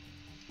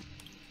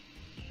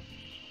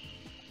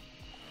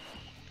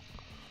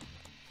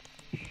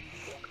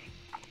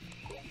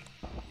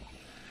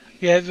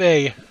 We have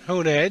a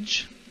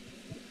Honedge,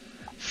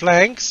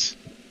 Flanks,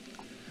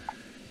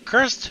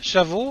 Cursed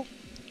Shovel,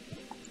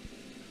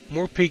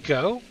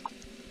 Morpeko,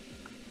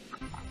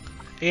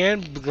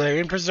 and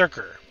Galarian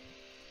Berserker.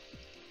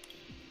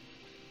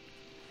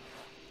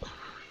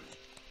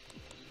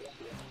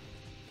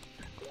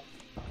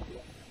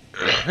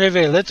 We have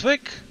a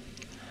Litwick,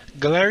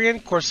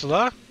 Galarian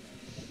Corsola,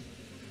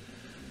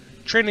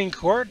 Training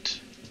Court,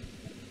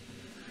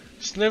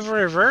 Sniver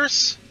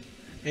Reverse,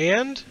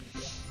 and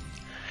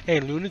a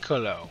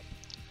Lunicolo.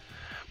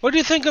 What do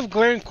you think of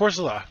Galarian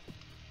Corsola?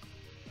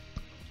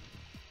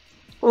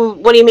 Well,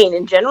 what do you mean,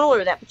 in general,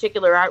 or that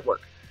particular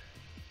artwork?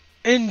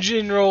 In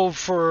general,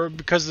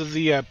 because of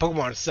the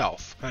Pokemon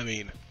itself, I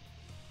mean.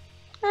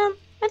 I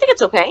think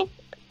it's okay.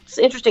 It's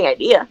an interesting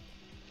idea.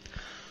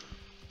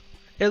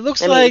 It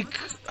looks like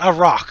a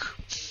rock.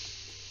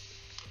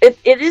 It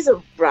is a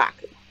rock.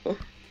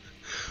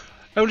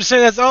 I'm just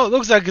saying that's all it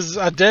looks like is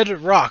a dead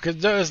rock.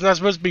 It's not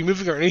supposed to be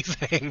moving or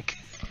anything.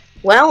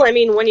 Well, I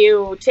mean, when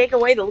you take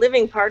away the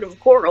living part of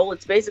coral,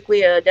 it's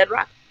basically a dead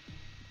rock.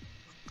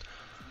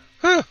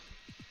 Huh.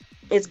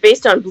 It's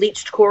based on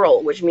bleached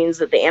coral, which means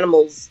that the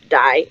animals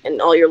die, and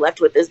all you're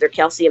left with is their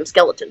calcium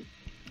skeleton.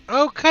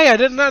 Okay, I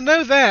did not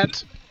know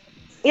that.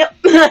 Yep.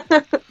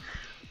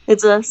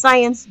 It's a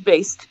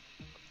science-based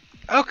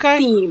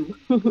theme.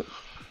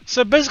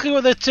 So basically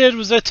what they did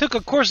was they took a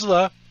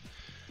Corsola,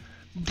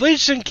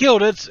 bleached and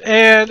killed it,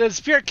 and its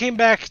spirit came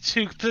back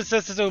to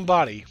possess its own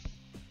body.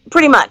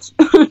 Pretty much.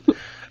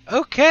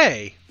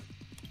 Okay.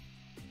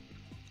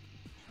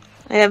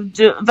 I have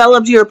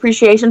developed your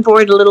appreciation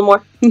for it a little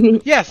more.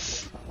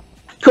 Yes.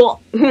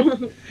 Cool.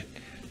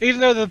 Even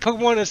though the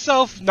Pokemon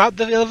itself, not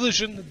the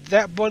evolution,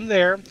 that one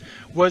there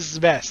was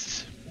the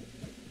best.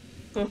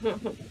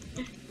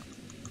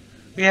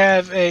 We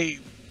have a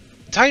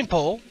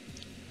Timepole,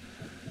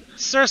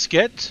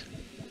 Surskit,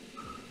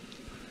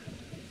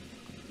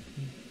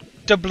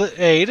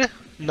 Doublade,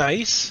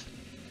 nice,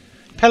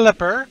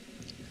 Pelipper,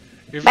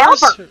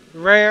 Reverse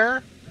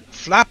Rare,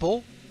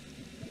 Flapple,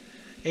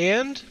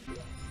 and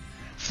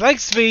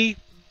Flanks V.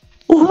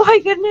 Oh my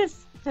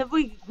goodness! Are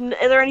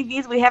there any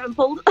V's we haven't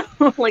pulled?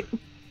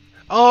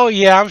 Oh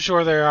yeah, I'm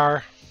sure there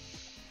are.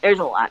 There's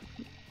a lot.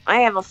 I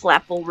have a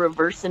Flapple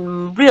Reverse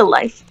in real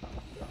life.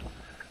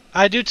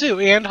 I do too,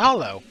 and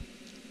Hollow.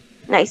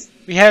 Nice.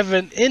 We have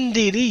an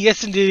NDD,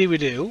 yes indeed we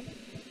do.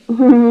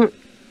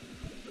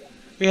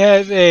 We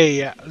have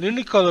a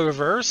Lunicolo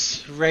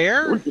Reverse,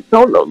 Rare.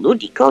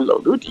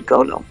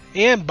 Ludicolo.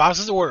 And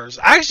Boss's Orders.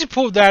 I actually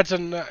pulled that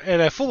in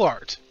a full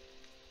art.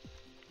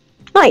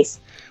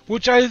 Nice.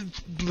 Which I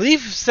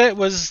believe set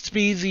was to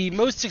be the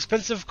most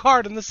expensive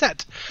card in the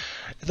set.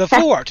 The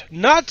full art,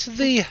 not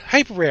the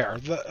hyper rare.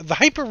 The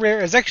hyper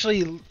rare is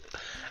actually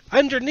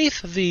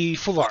underneath the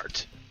full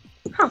art.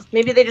 Huh.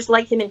 Maybe they just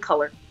like him in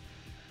color.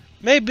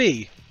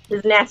 Maybe.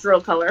 His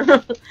natural color.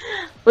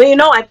 Well, you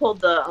know, I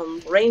pulled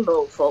the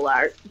rainbow full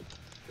art.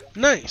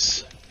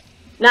 Nice.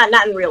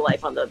 Not in real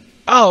life on the.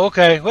 Oh,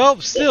 okay.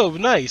 Well, still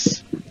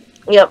nice.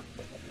 Yep.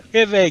 We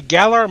have a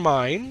Galar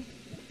Mine,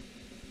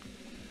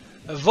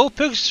 a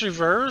Vulpix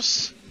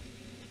Reverse,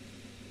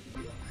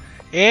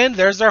 and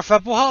there's our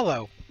Flapple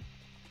Hollow.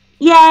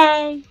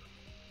 Yay!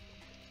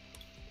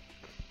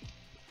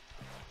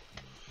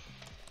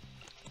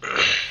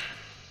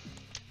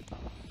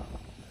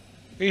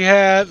 We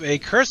have a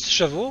Cursed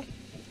Shovel,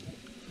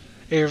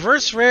 a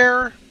Reverse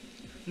Rare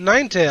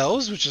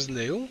Ninetales, which is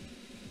new,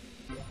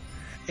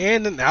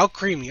 and an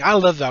Alcremie. I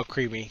love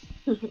Alcremie.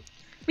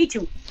 Me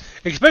too.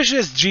 Especially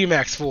its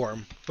G-Max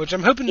form, which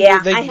I'm hoping Yeah,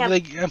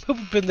 I'm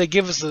hoping they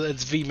give us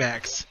its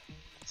V-Max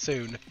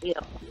soon. Yeah,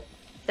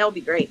 that would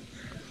be great.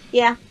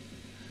 Yeah.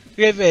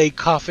 We have a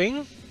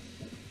Coughing,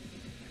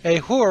 a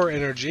Horror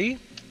Energy,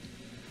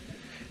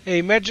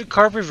 a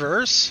Magikarp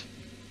Reverse,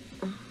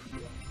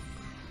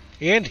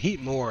 and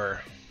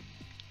Heatmore.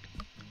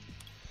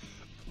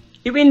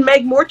 You mean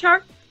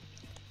Magmortar?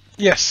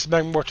 Yes,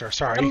 Magmortar,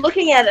 sorry. I'm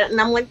looking at it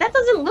and I'm like, that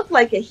doesn't look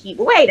like a heat.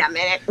 Wait a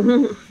minute.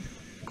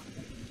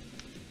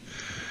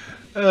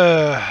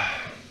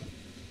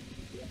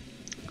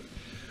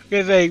 We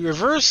have a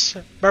Reverse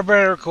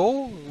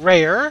Barbarical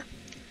Rare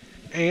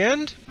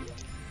and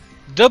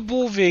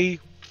Double V.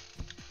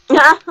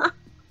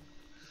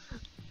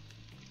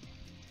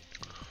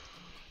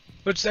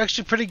 Which is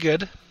actually pretty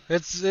good.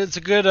 It's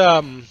a good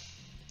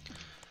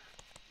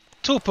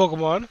tool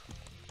Pokemon.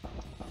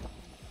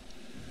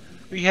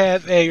 We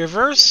have a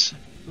Reverse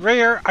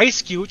Rare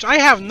Ice Cube, which I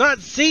have not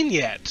seen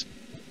yet.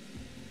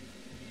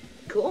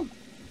 Cool.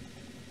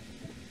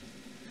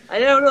 I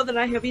don't know that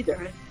I have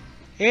either.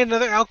 And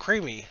another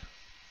Alcremie.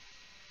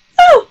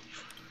 Oh!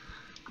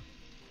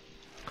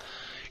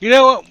 You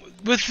know,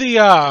 with the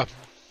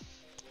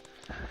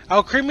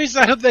Alcremies,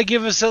 I hope they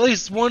give us at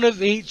least one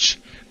of each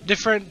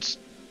different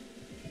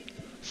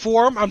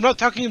form. I'm not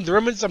talking the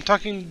remnants, I'm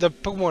talking the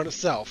Pokemon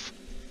itself.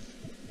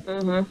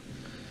 Mm-hmm.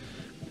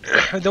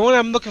 The one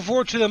I'm looking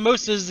forward to the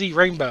most is the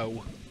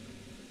Rainbow.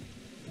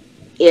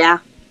 Yeah.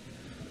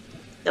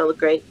 That would look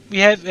great. We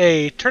have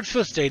a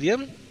Turffield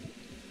Stadium.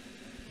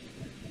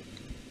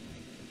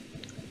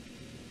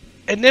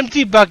 An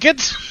Empty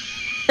Bucket.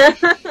 I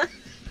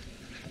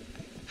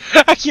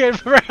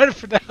can't remember how to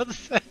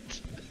pronounce that.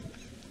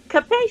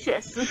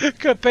 Capacious.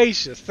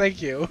 Capacious,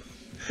 thank you.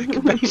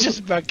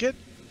 Capacious Bucket.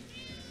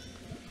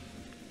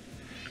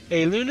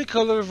 A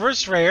Lunicola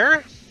Reverse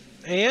Rare.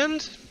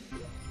 And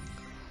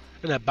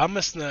an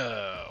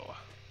Abomasnow.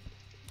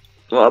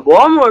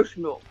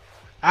 Abomasnow.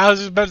 I was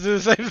just about to do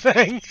the same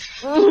thing.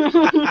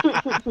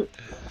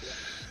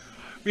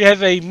 We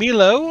have a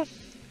Milo.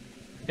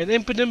 An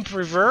Impidimp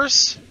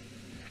Reverse.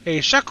 A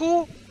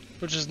Shuckle,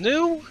 which is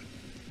new.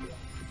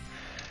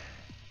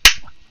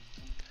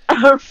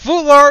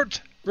 Full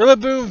Art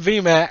Rillaboom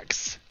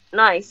VMAX.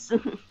 Nice.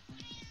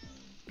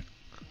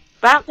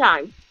 About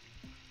time.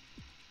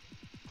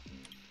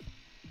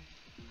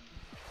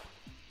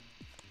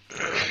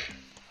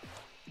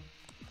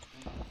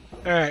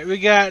 Alright, we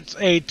got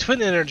a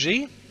Twin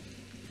Energy,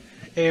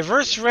 a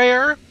Reverse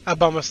Rare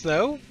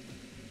Abomasnow,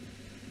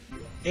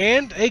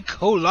 and a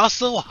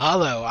Colossal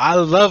Hollow. I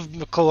love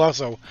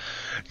Colossal.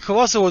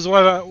 Colossal was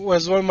one of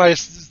my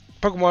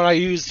Pokemon I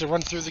used to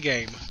run through the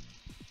game.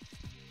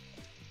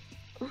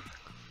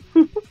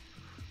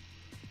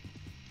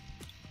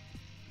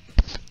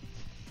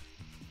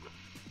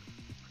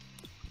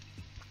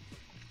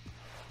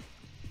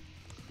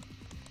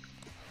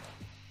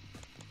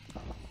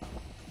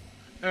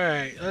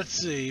 Alright, let's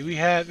see. We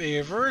have a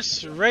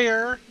Reverse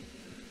Rare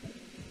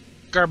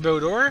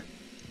Garbodor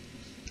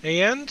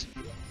and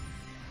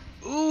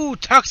ooh,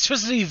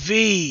 Toxtricity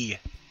V.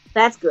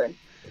 That's good.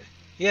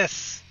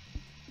 Yes.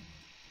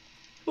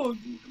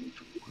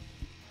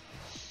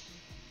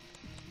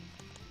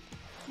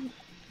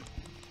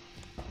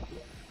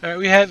 Alright,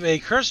 we have a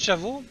Cursed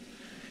Shovel,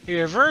 a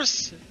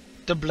Reverse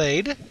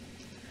Blade,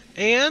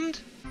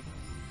 and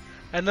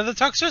another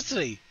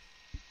Toxtricity.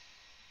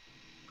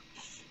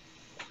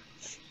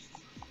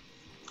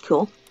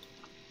 Cool.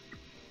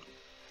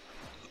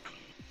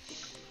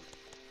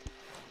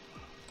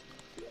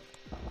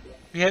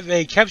 We have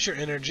a Capture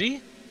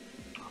Energy.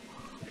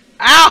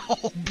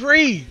 Ow!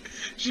 Bree!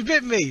 She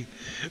bit me!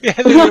 We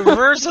have a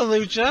Reverse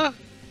Lucha.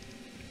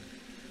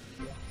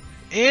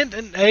 And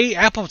an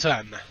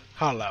Appleton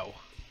Hollow.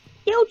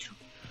 Cute.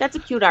 That's a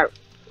cute art.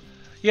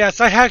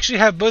 Yes, I actually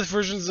have both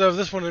versions of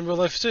this one in real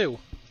life too.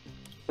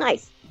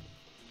 Nice.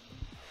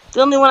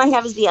 The only one I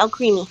have is the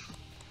Alcremie.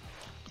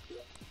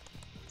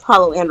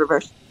 Hollow and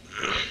reverse.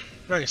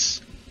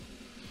 Nice.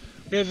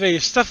 We have a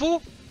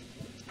Stuffle,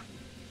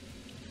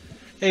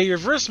 a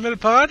Reverse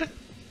Metapod,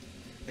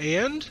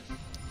 and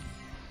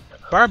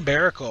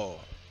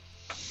Barbarical.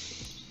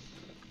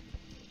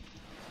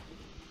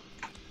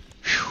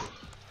 Whew.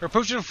 We're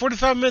approaching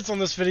 45 minutes on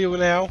this video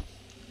now.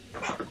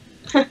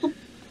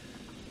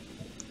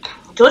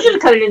 Told you to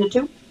cut it into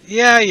two.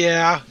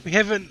 Yeah. We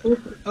have an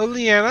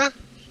Oleana,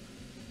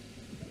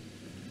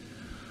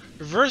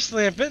 Reverse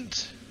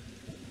Lampent,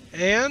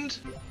 and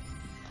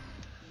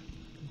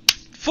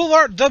Full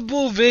art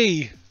double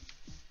V.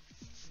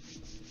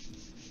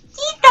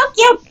 He's so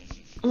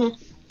cute.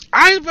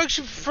 I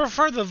actually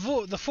prefer the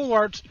full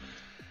art,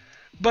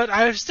 but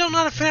I'm still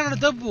not a fan of the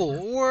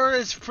double or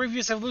its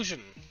previous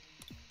evolution.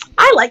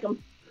 I like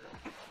them.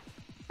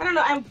 I don't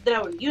know that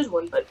I would use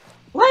one, but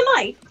well, I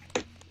might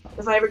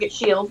if I ever get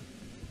shield.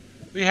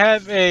 We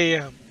have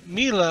a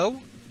Milo.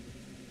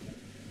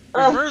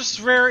 Reverse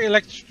rare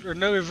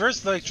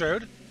reverse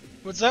electrode.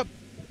 What's up?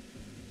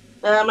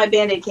 My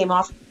band-aid came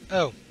off.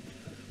 Oh,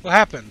 what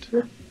happened?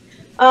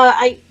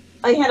 I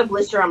had a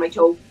blister on my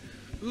toe.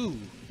 Ooh,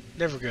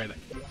 never good.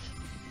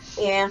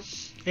 Yeah.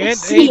 And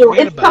it's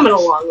coming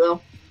along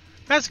though.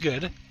 That's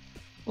good.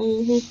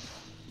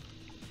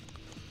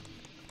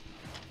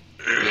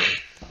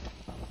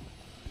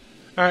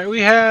 Alright,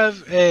 we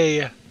have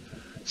a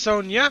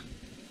Sonya.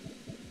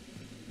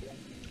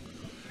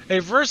 A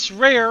reverse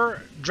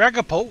rare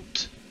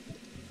Dragapult.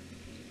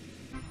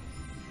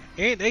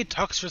 And a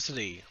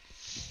Toxicity.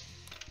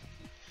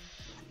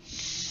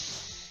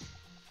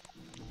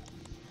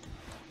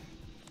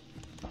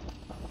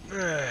 We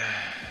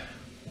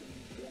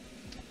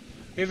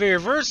have a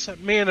reverse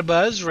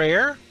Manabuzz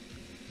rare.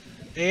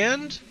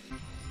 And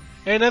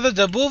another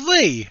double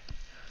V.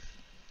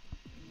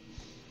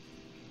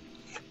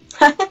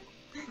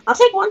 I'll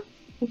take one.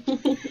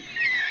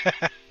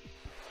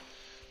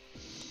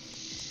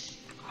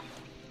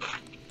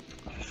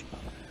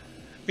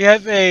 We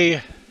have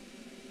a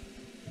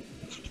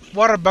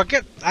water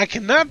bucket. I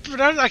cannot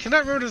remember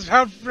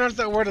how to pronounce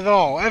that word at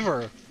all,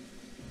 ever.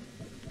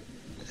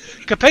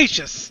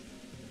 Capacious.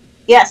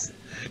 Yes.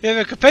 We have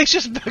a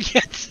capacious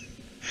bucket.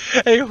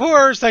 A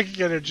horror psychic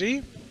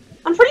energy.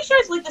 I'm pretty sure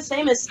it's like the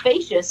same as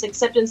spacious,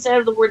 except instead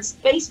of the word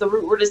space, the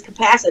root word is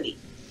capacity.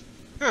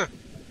 Huh.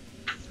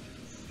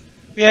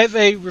 We have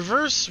a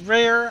reverse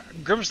rare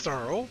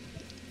Grimmsnarl.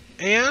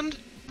 And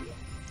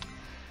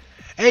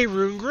a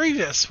Rune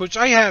Grievous, which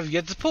I have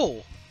yet to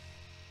pull.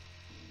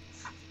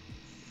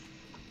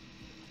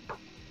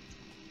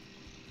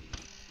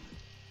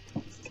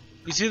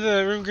 You see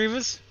the Rune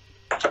Grievous?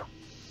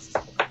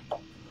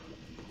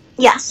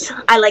 Yes,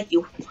 I like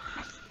you.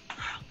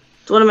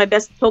 It's one of my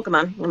best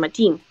Pokemon on my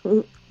team.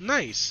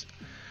 Nice.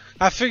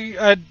 I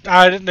figured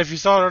I didn't know if you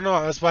saw it or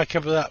not. That's why I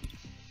kept it up.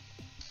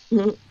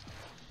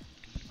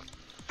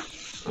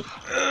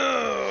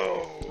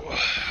 Oh.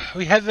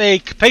 We have a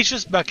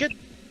Capacious Bucket.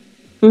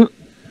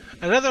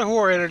 Another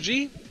Horror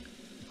Energy.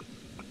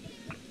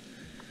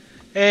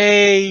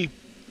 A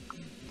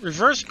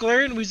Reverse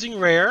Galarian Weezing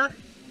Rare.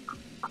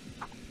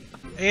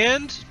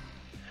 And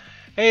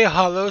a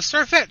Hollow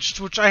Starfetch'd,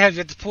 which I have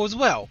yet to pull as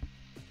well.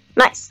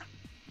 Nice.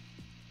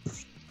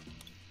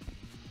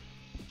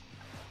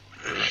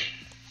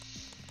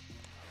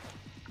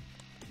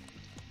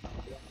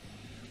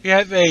 We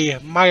have a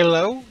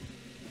Milo,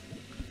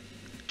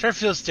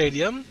 Turffield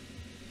Stadium,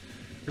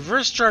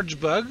 Reverse Charge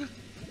Bug,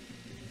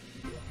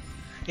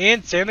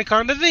 and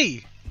Sandaconda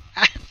V.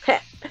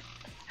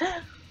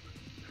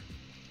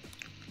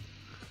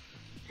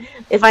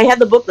 If I had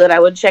the booklet, I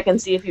would check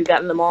and see if you've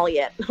gotten them all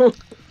yet.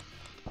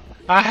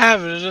 I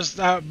haven't,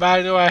 but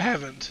I know I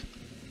haven't.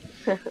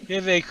 We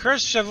have a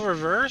Cursed Shovel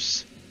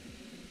Reverse,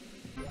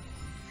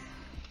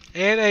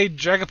 and a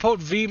Dragapult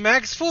V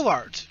Max Full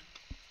Art.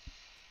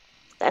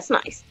 That's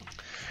nice.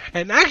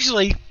 And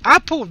actually, I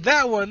pulled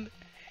that one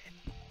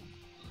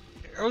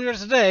earlier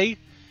today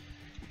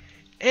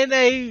in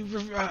a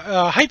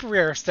hyper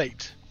rare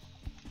state.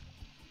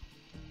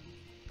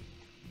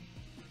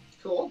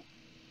 Cool.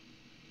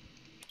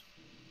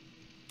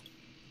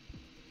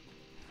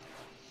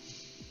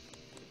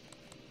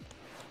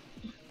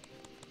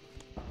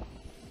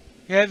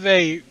 You have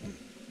a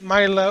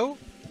Milo,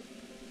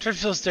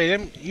 Turffield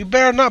Stadium. You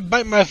better not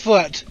bite my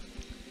foot.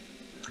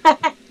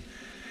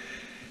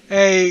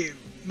 A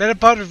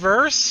Metapod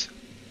Reverse.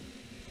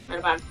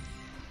 Metapod.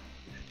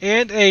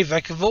 And a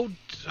Vikavolt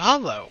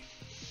Hollow.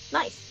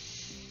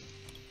 Nice.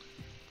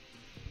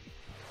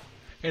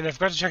 And I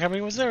forgot to check how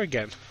many was there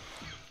again.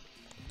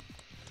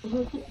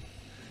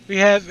 We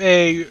have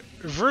a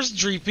Reverse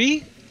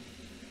Dreepy.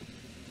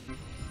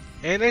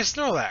 And a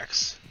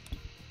Snorlax.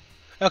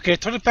 Okay,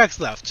 20 packs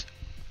left.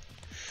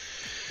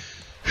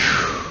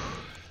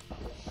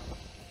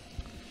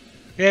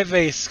 We have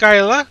a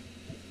Skyla.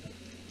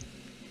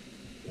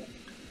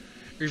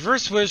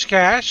 Reverse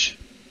Wishcash.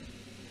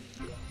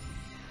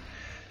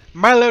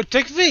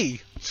 Milotic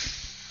V.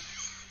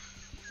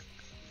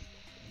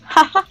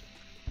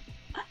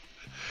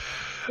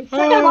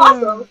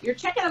 You're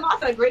checking them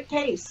off at a great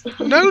pace.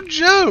 No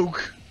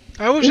joke.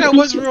 I wish that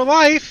was real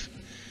life.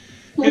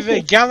 We have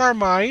a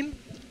Galarmine,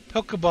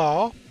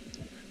 Pokeball,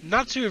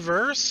 Natsu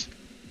Reverse,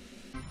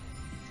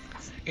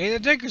 and a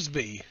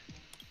Diggersby.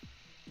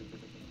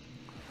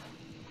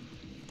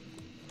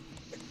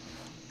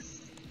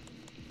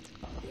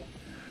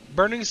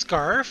 Burning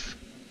Scarf,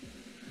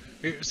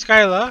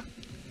 Skyla,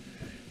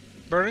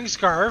 Burning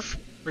Scarf,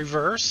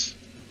 Reverse,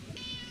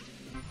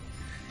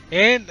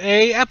 and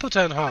a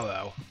Appleton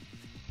Hollow.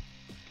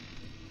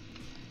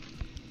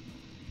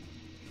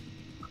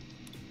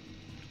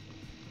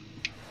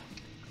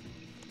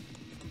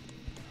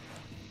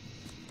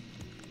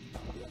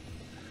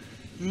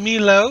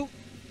 Milo,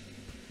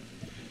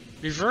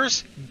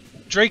 Reverse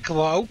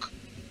Dracoloak,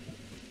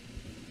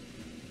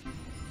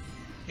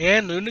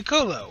 and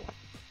Ludicolo,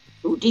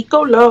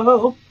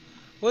 Ludicolo.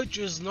 which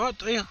is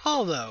not a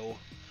holo,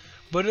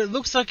 but it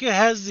looks like it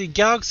has the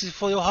Galaxy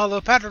Foil holo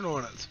pattern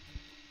on it.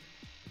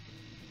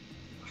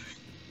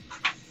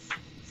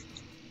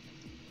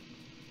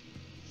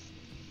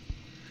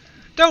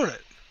 Don't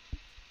it?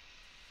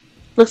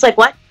 Looks like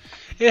what?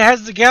 It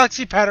has the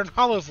Galaxy pattern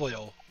holo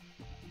foil.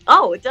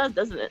 Oh, it does,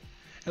 doesn't it?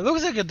 It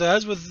looks like it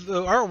does with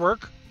the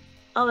artwork.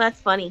 Oh,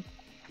 that's funny.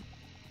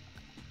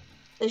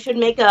 They should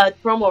make a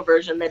promo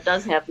version that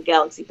does have the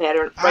Galaxy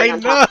pattern right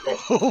on top of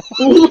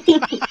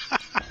it.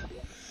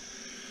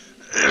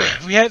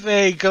 We have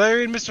a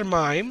Galarian Mr.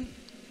 Mime,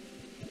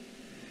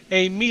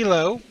 a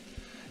Milo,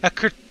 a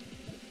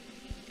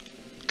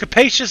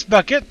Capacious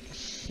Bucket,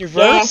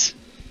 Reverse.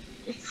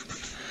 Yeah.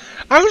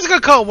 I'm just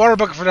going to call it Water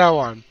Bucket from now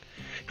on.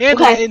 And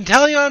okay.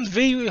 Inteleon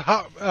V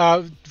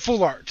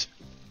Full Art.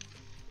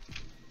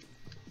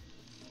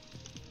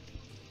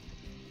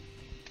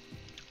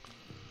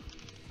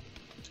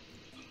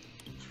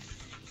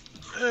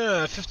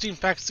 Uh, 15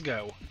 packs to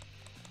go.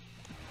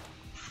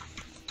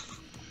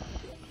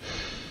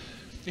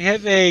 We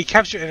have a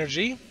Capture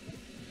Energy,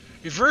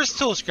 Reverse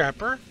Tool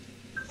Scrapper,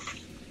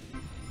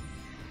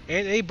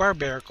 and a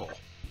Barbarical.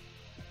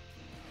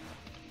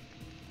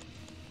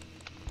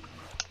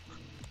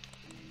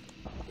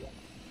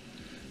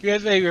 We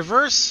have a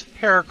Reverse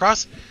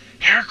Heracross,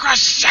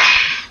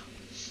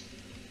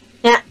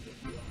 yeah,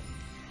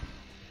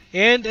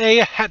 and a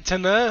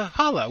Hatenna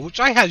Holo, which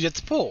I have yet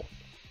to pull.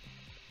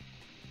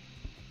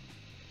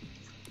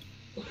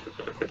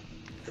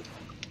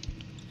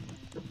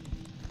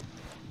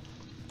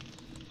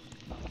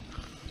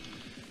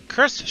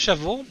 Cursed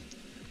Shovel,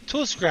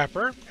 Tool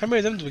Scrapper. How many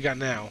of them do we got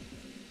now?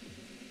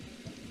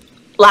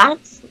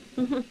 Lots.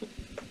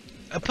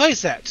 A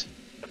playset.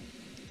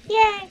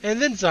 Yay!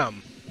 And then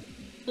some.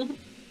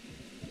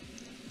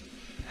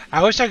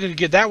 I wish I could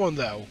get that one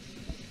though.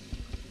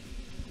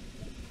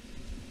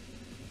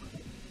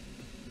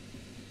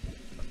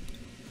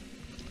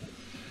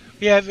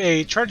 We have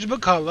a Chargeable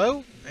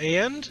Holo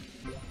and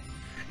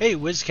a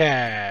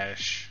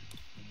Whiscash.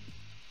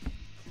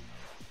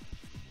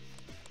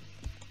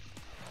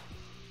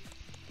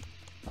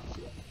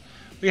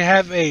 We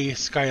have a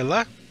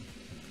Skyla,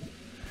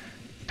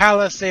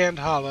 Palisand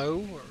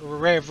Holo,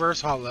 Reverse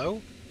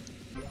Holo,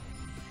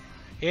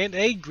 and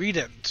a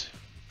Greedent.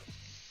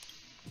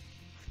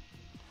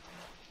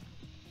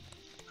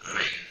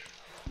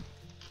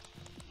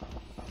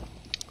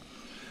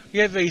 We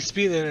have a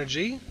Speed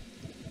Energy,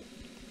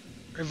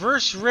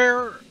 Reverse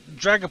Rare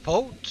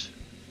Dragapult,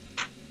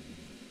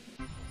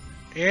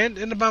 and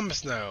an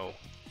Abomasnow.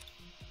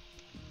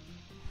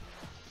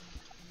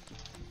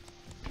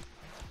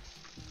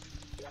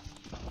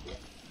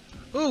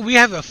 Ooh, we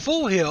have a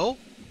Full Heal,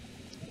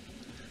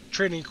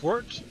 Training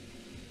Court,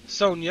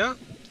 Sonia,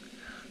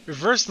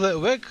 Reverse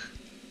Litwick,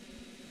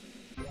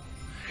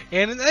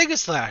 and an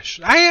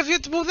Aegislash. I have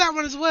yet to pull that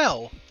one as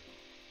well.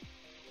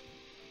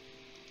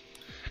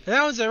 And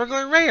that one's a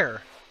regular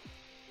rare.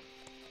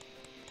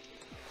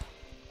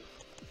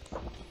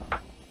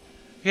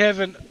 We have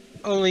an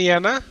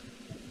Oleana,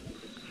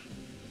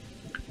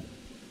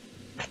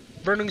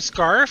 Burning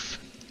Scarf,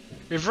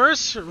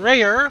 Reverse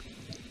Rare,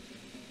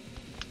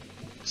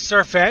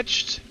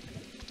 Starfetched,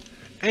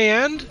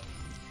 and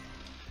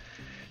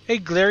a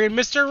Galarian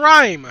Mr.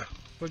 Rhyme,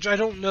 which I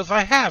don't know if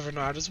I have or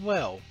not as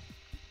well.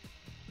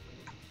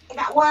 I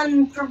got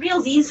one for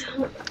realsies.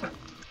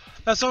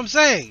 That's what I'm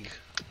saying.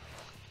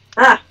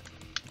 Ah.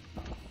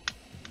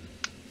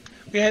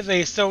 We have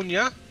a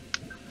Sonia,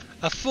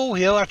 a Full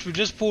Heal after we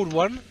just pulled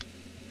one,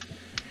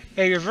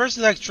 a Reverse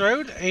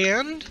Electrode,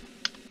 and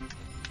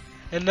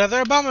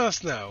another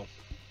Abomasnow.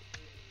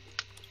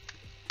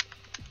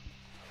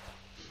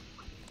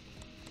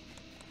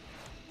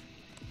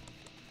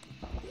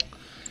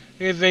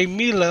 We have a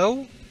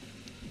Milo,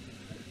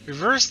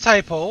 Reverse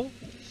Typehole,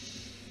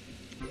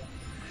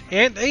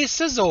 and a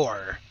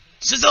Scizor.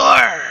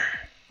 Scizor!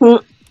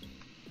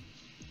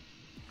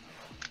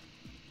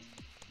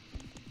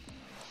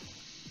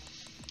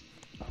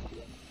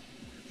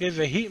 We have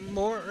a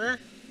Heatmore,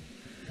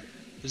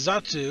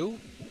 Zatu,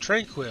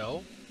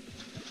 Tranquil,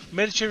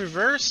 Miniature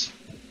Reverse,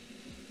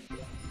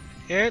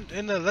 and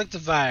an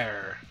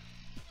Electivire.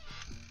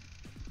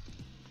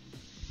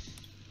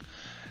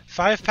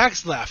 5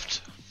 packs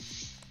left.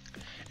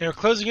 And we're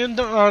closing in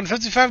on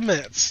 55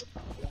 minutes.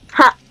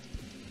 Ha!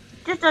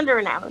 Just under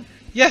an hour.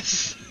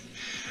 Yes!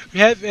 We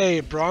have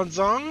a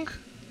Bronzong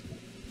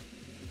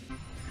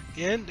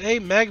and a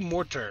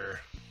Magmortar.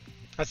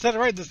 I said it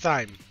right this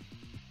time.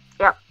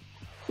 Yep.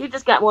 You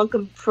just got one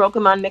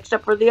Pokemon mixed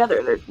up for the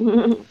other.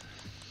 We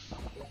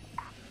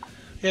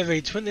have a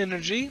Twin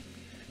Energy,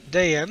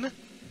 Dan,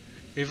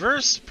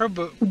 Reverse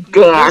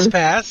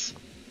Pass.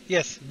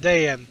 Yes,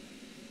 Dan.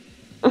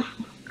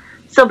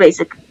 So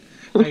basic.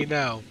 I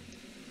know.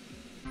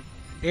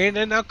 And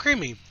then now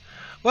Creamy.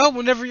 Well,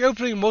 whenever you're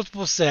opening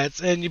multiple sets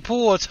and you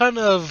pull a ton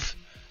of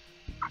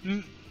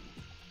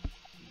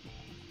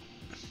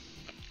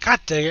God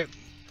dang it.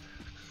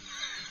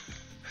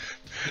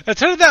 I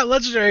turned that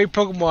legendary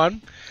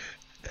Pokemon.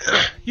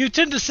 You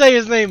tend to say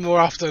his name more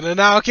often, and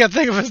now I can't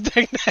think of his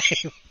dang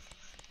name.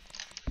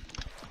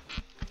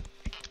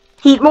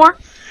 Heatmore?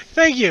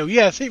 Thank you.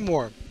 Yes,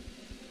 Heatmore.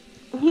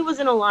 He was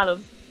in a lot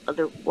of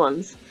other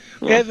ones.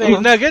 We have a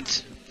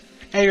Nugget,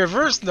 a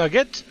Reverse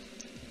Nugget,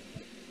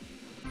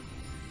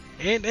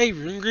 and a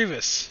Rune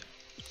Grievous.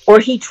 Or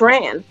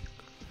Heatran.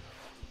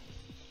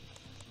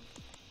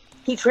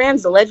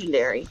 Heatran's the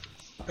legendary.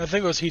 I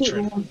think it was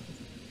Heatran.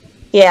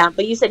 Yeah,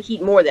 but you said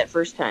Heatmore that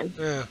first time.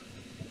 Yeah.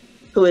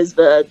 Who is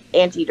the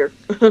Anteater.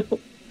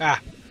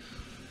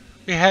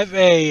 We have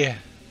a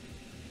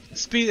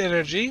Speed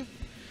Energy,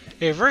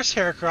 a Reverse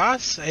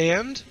Heracross,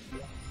 and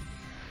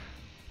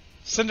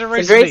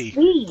Cinderace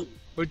V,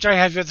 which I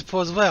have yet to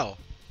pull as well.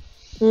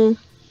 Hmm.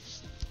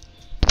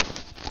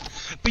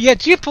 But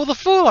yet you pull the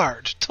full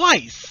art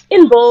twice.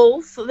 In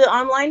both the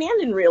online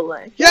and in real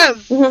life.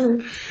 Yes.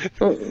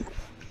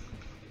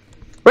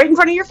 Right in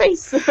front of your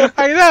face.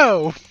 I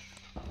know.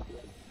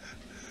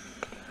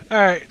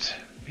 Alright.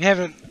 We have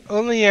an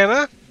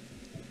Oleana,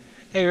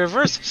 a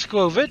Reverse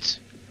Skwovet,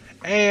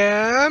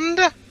 and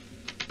a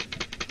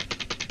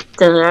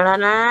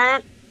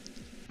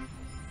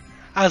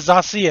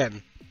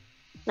Zacian.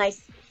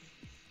 Nice.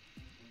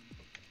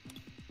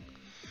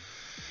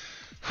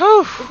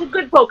 Whew. It's a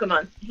good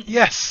Pokemon.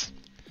 Yes.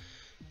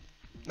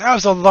 That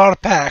was a lot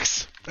of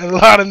packs and a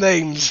lot of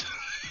names.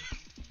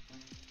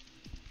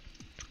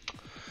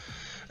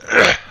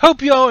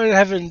 Hope you all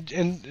have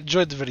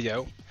enjoyed the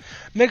video.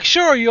 Make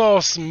sure you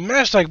all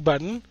smash the like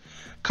button,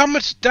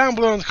 comment down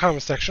below in the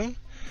comment section,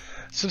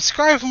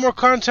 subscribe for more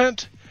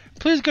content.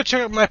 Please go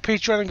check out my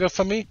Patreon and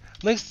GoFundMe.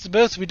 Links to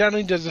both will be down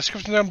in the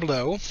description down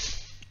below.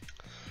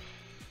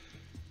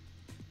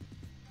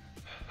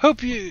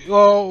 Hope you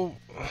all.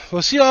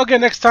 We'll see you all again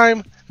next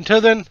time.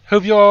 Until then,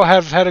 hope you all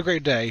have had a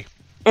great day.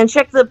 And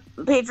check the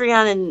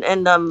Patreon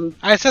and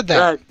I said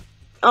that.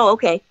 Oh,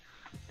 okay.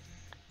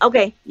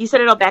 Okay, you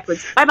said it all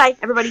backwards. Bye bye,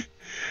 everybody.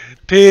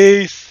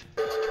 Peace.